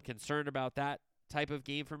 I'm concerned about that type of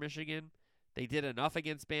game for Michigan. They did enough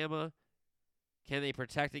against Bama. Can they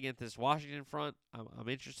protect against this Washington front? I'm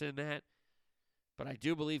interested in that. But I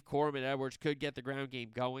do believe Corum and Edwards could get the ground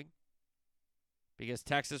game going because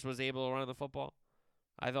Texas was able to run the football,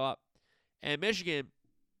 I thought. And Michigan,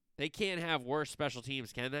 they can't have worse special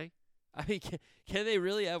teams, can they? I mean, can they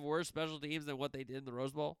really have worse special teams than what they did in the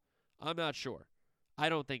Rose Bowl? I'm not sure. I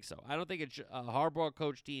don't think so. I don't think a Harbaugh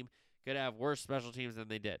coach team could have worse special teams than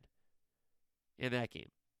they did in that game.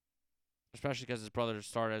 Especially because his brother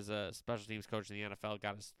started as a special teams coach in the NFL,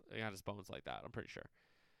 got his bones like that, I'm pretty sure.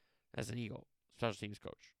 As an Eagle special teams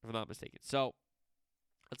coach, if I'm not mistaken. So,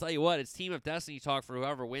 I'll tell you what, it's team of destiny talk for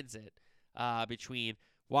whoever wins it. Between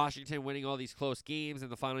Washington winning all these close games in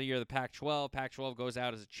the final year of the Pac-12. Pac-12 goes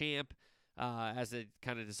out as a champ. as it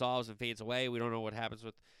kind of dissolves and fades away. We don't know what happens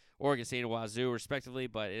with Oregon State and Wazoo, respectively,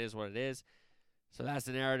 but it is what it is. So that's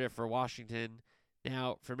the narrative for Washington.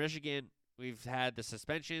 Now, for Michigan, we've had the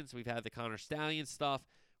suspensions. We've had the Connor Stallion stuff.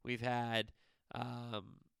 We've had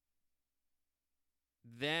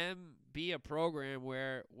them be a program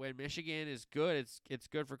where when Michigan is good, it's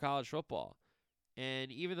good for college football.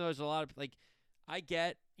 And even though there's a lot of, like, I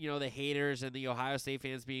get, the haters and the Ohio State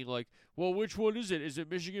fans being like, well, which one is it? Is it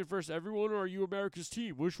Michigan versus everyone, or are you America's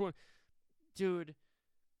team? Which one? Dude,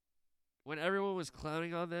 when everyone was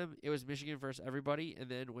clowning on them, it was Michigan versus everybody. And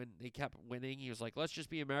then when they kept winning, he was like, let's just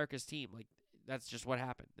be America's team. Like, that's just what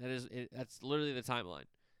happened. That's literally the timeline.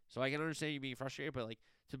 So I can understand you being frustrated, but, like,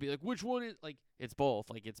 to be like, which one is, like, it's both.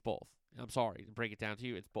 Like, it's both. I'm sorry to break it down to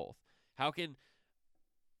you. It's both.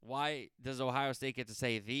 Why does Ohio State get to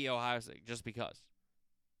say the Ohio State? Just because.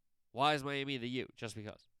 Why is Miami the U? Just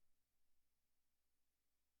because.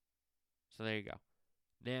 So there you go.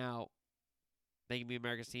 Now, they can be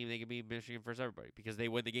America's team. They can be Michigan versus everybody because they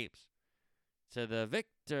win the games. To the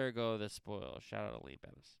victor go the spoil. Shout out to Lane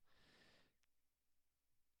Bennis.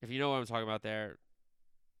 If you know what I'm talking about there,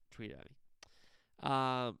 tweet at me.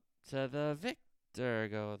 To the victor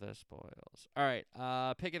go the spoils. All right.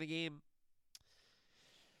 Pick of the game.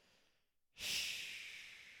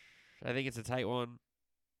 I think it's a tight one.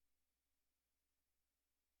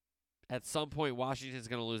 At some point, Washington's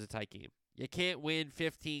going to lose a tight game. You can't win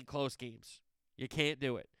 15 close games. You can't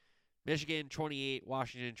do it. Michigan 28,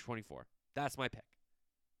 Washington 24. That's my pick.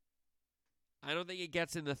 I don't think it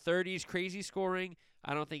gets in the 30s crazy scoring.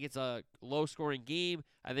 I don't think it's a low-scoring game.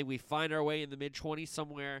 I think we find our way in the mid-20s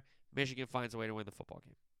somewhere. Michigan finds a way to win the football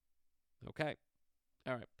game. Okay.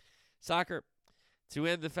 All right. Soccer. To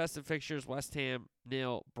end the festive fixtures, West Ham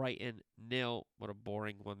 0, Brighton 0. What a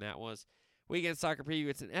boring one that was. Weekend soccer preview.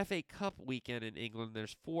 It's an FA Cup weekend in England.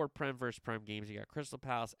 There's 4 Prem versus Prem games. You got Crystal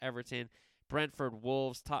Palace, Everton, Brentford,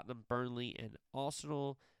 Wolves, Tottenham, Burnley, and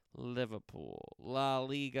Arsenal, Liverpool. La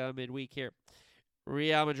Liga midweek here.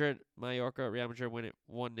 Real Madrid, Mallorca. Real Madrid win it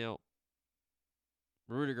 1-0.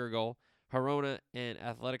 Rudiger goal. Girona and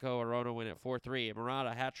Atletico. Girona win it 4-3.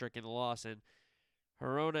 Morata hat-trick in the loss, and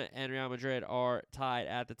Girona and Real Madrid are tied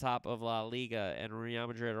at the top of La Liga, and Real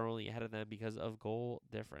Madrid are only ahead of them because of goal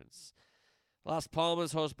difference. Las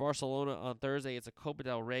Palmas host Barcelona on Thursday. It's a Copa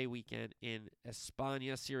del Rey weekend in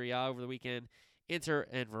España. Serie A over the weekend. Inter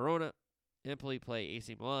and Verona. Empoli play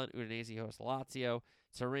AC Milan. Udinese host Lazio.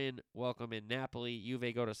 Turin welcome in Napoli.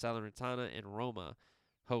 Juve go to Salernitana, and Roma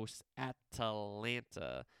hosts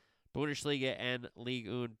Atalanta. Bundesliga and Ligue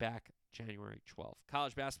 1 back January 12th.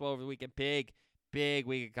 College basketball over the weekend. Big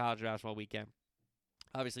week of college basketball weekend.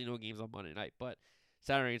 Obviously no games on Monday night, but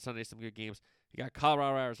Saturday and Sunday some good games. You got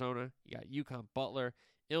Colorado, Arizona. You got UConn, Butler.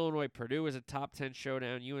 Illinois, Purdue is a top 10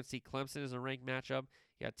 showdown. UNC, Clemson is a ranked matchup.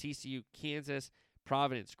 You got TCU, Kansas,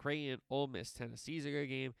 Providence, Creighton, Ole Miss, Tennessee's a good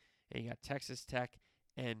game. And you got Texas Tech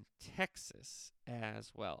and Texas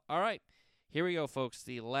as well. All right, here we go, folks.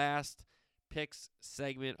 The last picks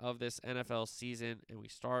segment of this NFL season. And we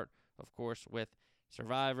start, of course, with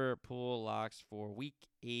Survivor Pool Locks for Week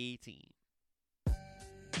 18.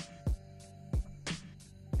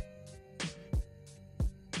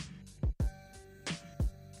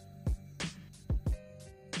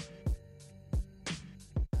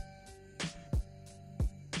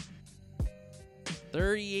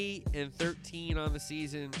 (38-13) on the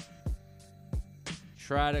season.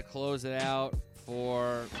 Try to close it out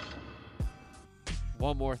for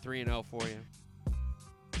one more 3-0 for you.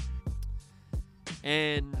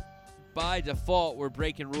 And by default, we're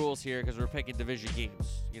breaking rules here because we're picking division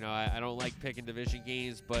games. I don't like picking division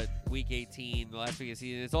games, but Week 18, the last week of the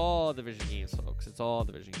season, it's all division games, folks. It's all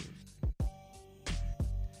division games.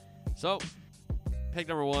 So, pick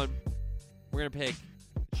number 1. We're going to pick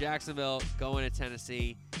Jacksonville going to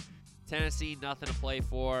Tennessee. Tennessee, nothing to play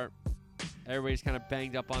for. Everybody's kind of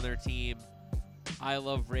banged up on their team. I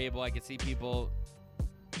love Vrabel. I can see people,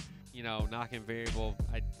 knocking Vrabel.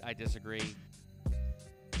 I disagree.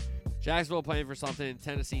 Jacksonville playing for something.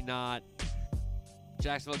 Tennessee not.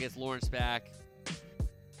 Jacksonville gets Lawrence back.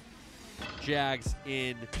 Jags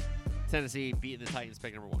in Tennessee beating the Titans.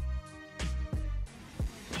 Pick number 1.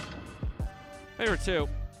 Pick number 2.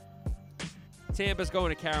 Tampa's going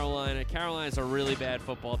to Carolina. Carolina's a really bad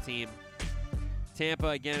football team. Tampa,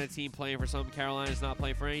 again, a team playing for something. Carolina's not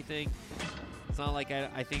playing for anything. It's not like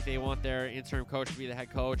I think they want their interim coach to be the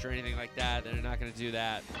head coach or anything like that. They're not going to do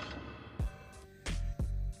that.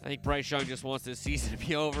 I think Bryce Young just wants this season to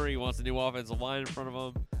be over. He wants a new offensive line in front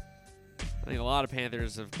of him. I think a lot of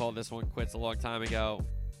Panthers have called this one quits a long time ago.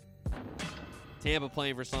 Tampa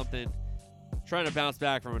playing for something. Trying to bounce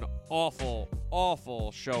back from an awful,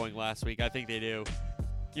 awful showing last week. I think they do.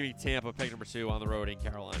 Give me Tampa, pick number 2 on the road in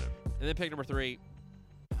Carolina. And then pick number 3,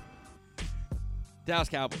 Dallas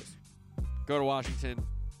Cowboys. Go to Washington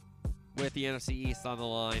with the NFC East on the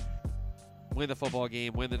line. Win the football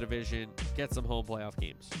game, win the division, get some home playoff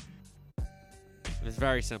games. It's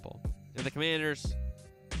very simple. And the Commanders,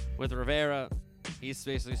 with Rivera, he's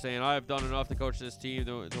basically saying, I've done enough to coach this team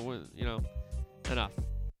to win, enough.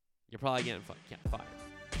 You're probably getting fired.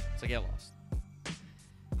 So get lost.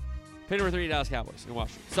 Pick number 3, Dallas Cowboys in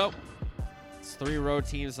Washington. So, it's 3 road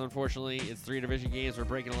teams, unfortunately. It's 3 division games. We're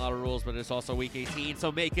breaking a lot of rules, but it's also Week 18.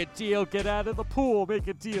 So make a deal. Get out of the pool. Make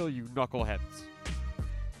a deal, you knuckleheads.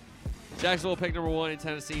 Jacksonville, pick number 1 in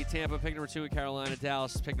Tennessee. Tampa, pick number 2 in Carolina.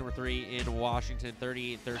 Dallas, pick number 3 in Washington.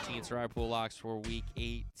 38-13 survivor pool locks for Week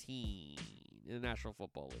 18 in the National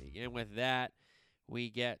Football League. And with that, we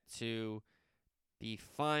get to the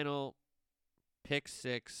final pick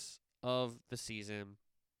 6 of the season.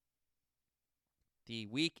 The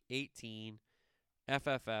Week 18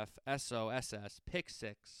 FFF SOSS pick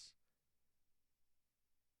 6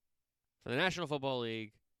 for the National Football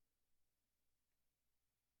League.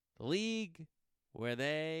 The league where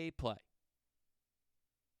they play.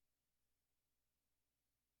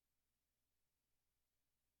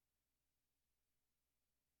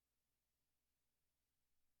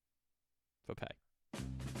 For pay.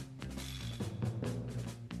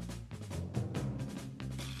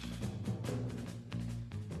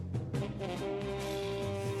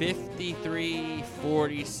 $53,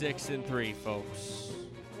 46, and 3, folks.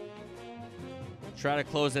 Try to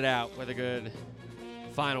close it out with a good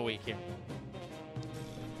final week here.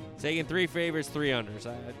 Taking 3 favorites, 3 unders.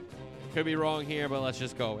 I could be wrong here, but let's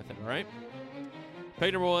just go with it, all right?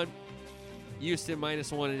 Pick number 1, Houston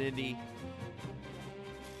 -1 in Indy.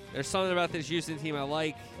 There's something about this Houston team I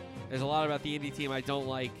like. There's a lot about the Indy team I don't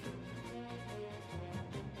like.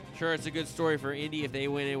 Sure, it's a good story for Indy if they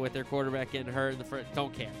win it with their quarterback getting hurt in the front.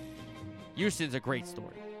 Don't care. Houston's a great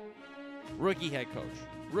story. Rookie head coach,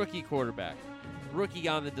 rookie quarterback, rookie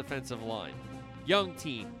on the defensive line. Young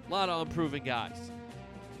team, a lot of unproven guys.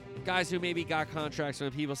 Guys who maybe got contracts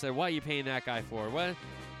when people said, what are you paying that guy for? What?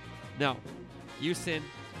 No. Houston,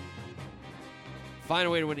 find a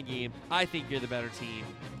way to win a game. I think you're the better team.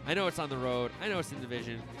 I know it's on the road. I know it's in the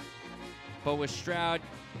division. But with Stroud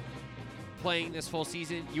playing this full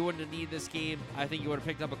season, you wouldn't have needed this game. I think you would have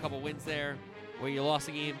picked up a couple wins there where you lost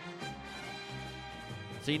a game.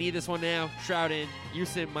 So you need this one now. Stroud in.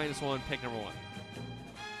 Houston -1, pick number 1.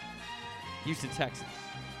 Houston Texans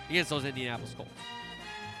against those Indianapolis Colts.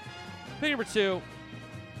 Pick number 2.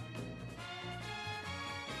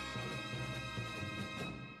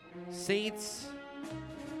 Saints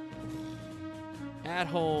at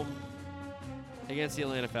home against the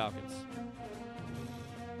Atlanta Falcons.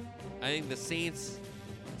 I think the Saints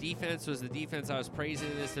defense was the defense I was praising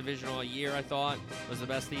in this division all year. I thought was the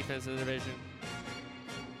best defense in the division.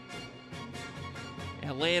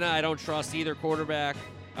 Atlanta, I don't trust either quarterback.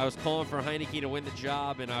 I was calling for Heineke to win the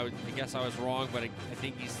job, and I guess I was wrong, but I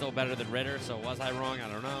think he's still better than Ritter, so was I wrong? I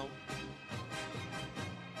don't know.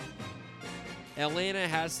 Atlanta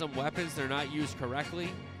has some weapons. They're not used correctly.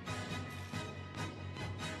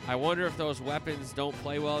 I wonder if those weapons don't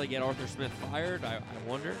play well to get Arthur Smith fired. I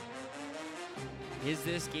wonder. Is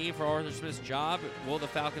this game for Arthur Smith's job? Will the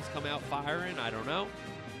Falcons come out firing? I don't know.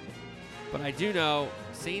 But I do know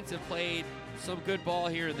Saints have played some good ball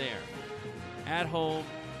here and there. At home,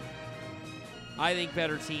 I think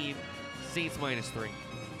better team. Saints -3.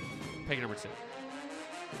 Pick number 2.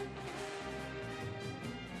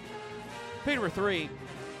 Pick number 3.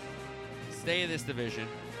 Stay in this division.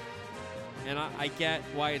 And I get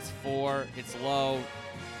why it's 4. It's low.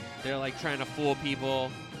 They're like trying to fool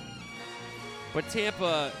people. But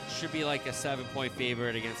Tampa should be like a 7-point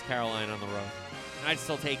favorite against Carolina on the road. And I'd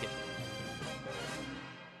still take it.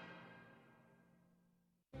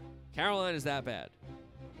 Carolina is that bad,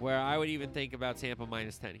 where I would even think about Tampa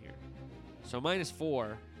 -10 here. So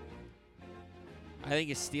 -4, I think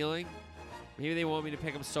is stealing. Maybe they want me to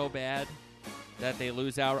pick them so bad that they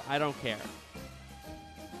lose out. I don't care.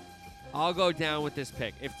 I'll go down with this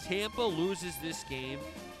pick. If Tampa loses this game,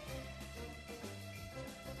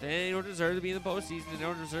 they don't deserve to be in the postseason. They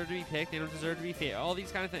don't deserve to be picked. They don't deserve to be fair. All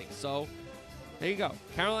these kind of things. So, there you go.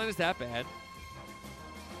 Carolina's that bad.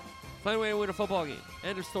 Find a way to win a football game.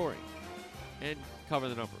 End of story. And cover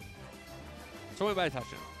the number. So win by a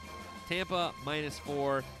touchdown. Tampa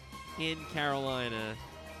 -4 in Carolina.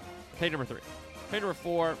 Pick number 3. Pick number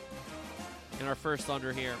 4 in our first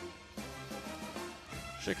under here.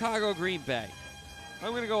 Chicago, Green Bay. I'm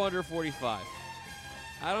going to go under 45.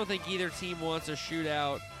 I don't think either team wants a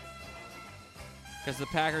shootout. because the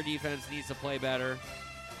Packer defense needs to play better.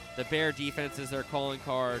 The Bear defense is their calling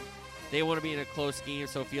card. They want to be in a close game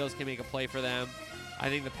so Fields can make a play for them. I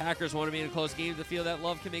think the Packers want to be in a close game to feel that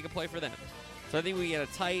Love can make a play for them. So I think we get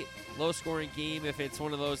a tight, low-scoring game if it's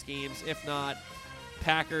one of those games. If not,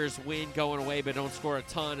 Packers win going away but don't score a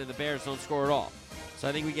ton, and the Bears don't score at all. So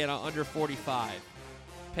I think we get under 45.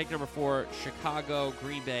 Pick number 4, Chicago,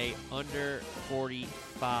 Green Bay, under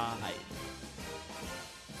 45.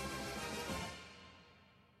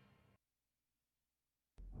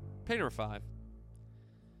 Pick number 5.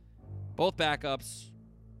 Both backups.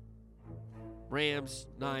 Rams,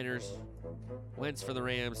 Niners. Wentz for the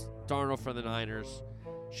Rams, Darnold for the Niners.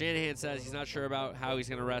 Shanahan says he's not sure about how he's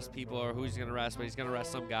going to rest people or who he's going to rest, but he's going to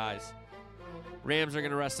rest some guys. Rams are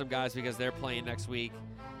going to rest some guys because they're playing next week.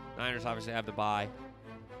 Niners obviously have the bye.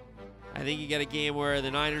 I think you get a game where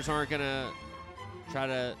the Niners aren't going to try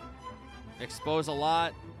to expose a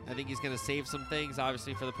lot. I think he's going to save some things,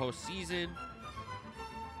 obviously, for the postseason.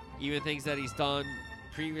 Even things that he's done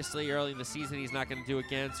previously early in the season, he's not going to do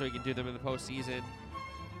again, so he can do them in the postseason.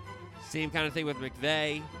 Same kind of thing with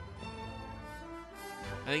McVay.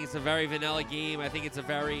 I think it's a very vanilla game. I think it's a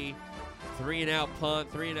very three-and-out punt.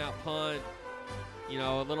 You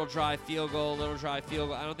know, a little dry field goal. I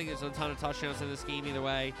don't think there's a ton of touchdowns in this game either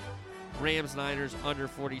way. Rams, Niners, under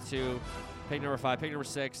 42. Pick number 5. Pick number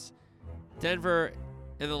 6, Denver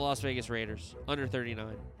and the Las Vegas Raiders, under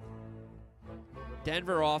 39.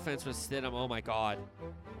 Denver offense with Stidham, oh my God.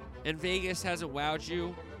 And Vegas hasn't wowed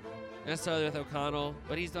you necessarily with O'Connell,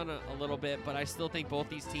 but he's done a little bit. But I still think both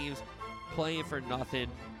these teams playing for nothing,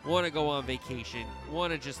 want to go on vacation,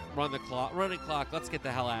 want to just running clock, let's get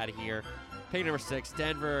the hell out of here. Pick number 6,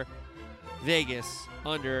 Denver, Vegas,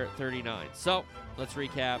 under 39. So, let's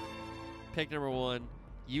recap. Pick number 1,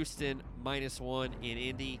 Houston, -1 in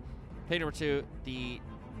Indy. Pick number 2, the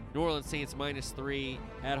New Orleans Saints, -3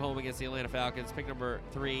 at home against the Atlanta Falcons. Pick number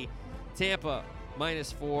 3, Tampa,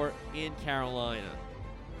 -4 in Carolina.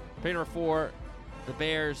 Pick number 4, the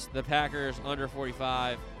Bears, the Packers, under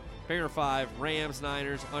 45. Pick number 5, Rams,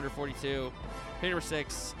 Niners, under 42. Pick number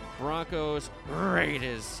 6, Broncos,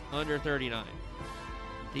 Raiders, under 39.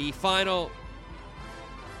 The final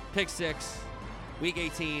pick 6, Week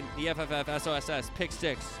 18, the FFF SOSS pick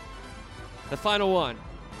 6. The final one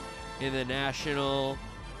in the National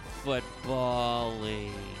Football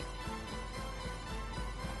League.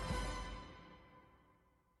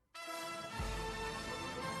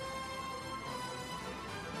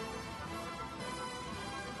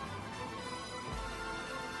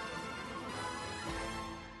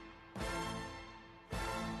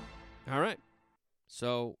 All right.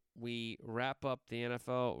 So we wrap up the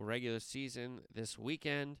NFL regular season this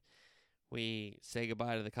weekend. We say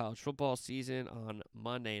goodbye to the college football season on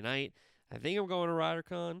Monday night. I think I'm going to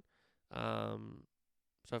RiderCon.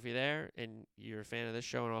 So if you're there and you're a fan of this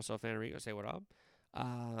show and also a fan of Rico, say what up.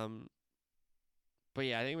 But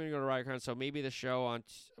yeah, I think we're going to go to RiderCon. So maybe the show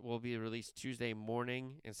will be released Tuesday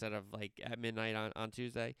morning instead of like at midnight on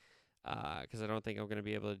Tuesday. Because I don't think I'm going to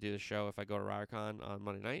be able to do the show if I go to RiderCon on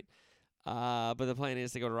Monday night. But the plan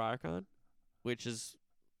is to go to RiderCon, which is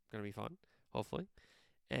going to be fun, hopefully.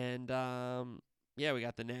 And, yeah, we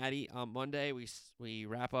got the Natty on Monday. We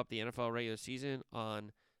wrap up the NFL regular season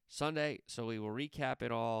on Sunday, so we will recap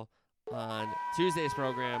it all on Tuesday's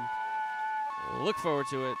program. Look forward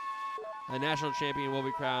to it. A national champion will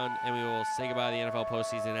be crowned, and we will say goodbye to the NFL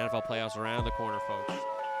postseason, NFL playoffs around the corner, folks.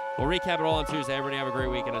 We'll recap it all on Tuesday. Everybody have a great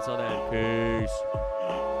weekend. Until then, peace.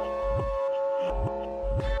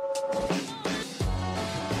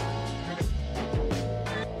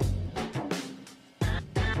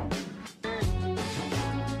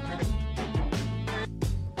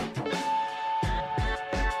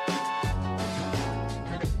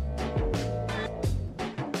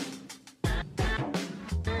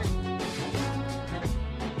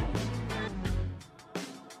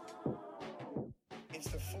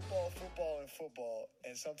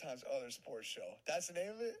 And sometimes other sports show. That's the name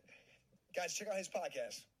of it? Guys, check out his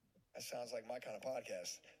podcast. That sounds like my kind of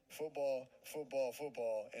podcast. Football,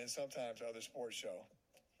 and sometimes other sports show.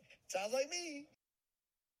 Sounds like me.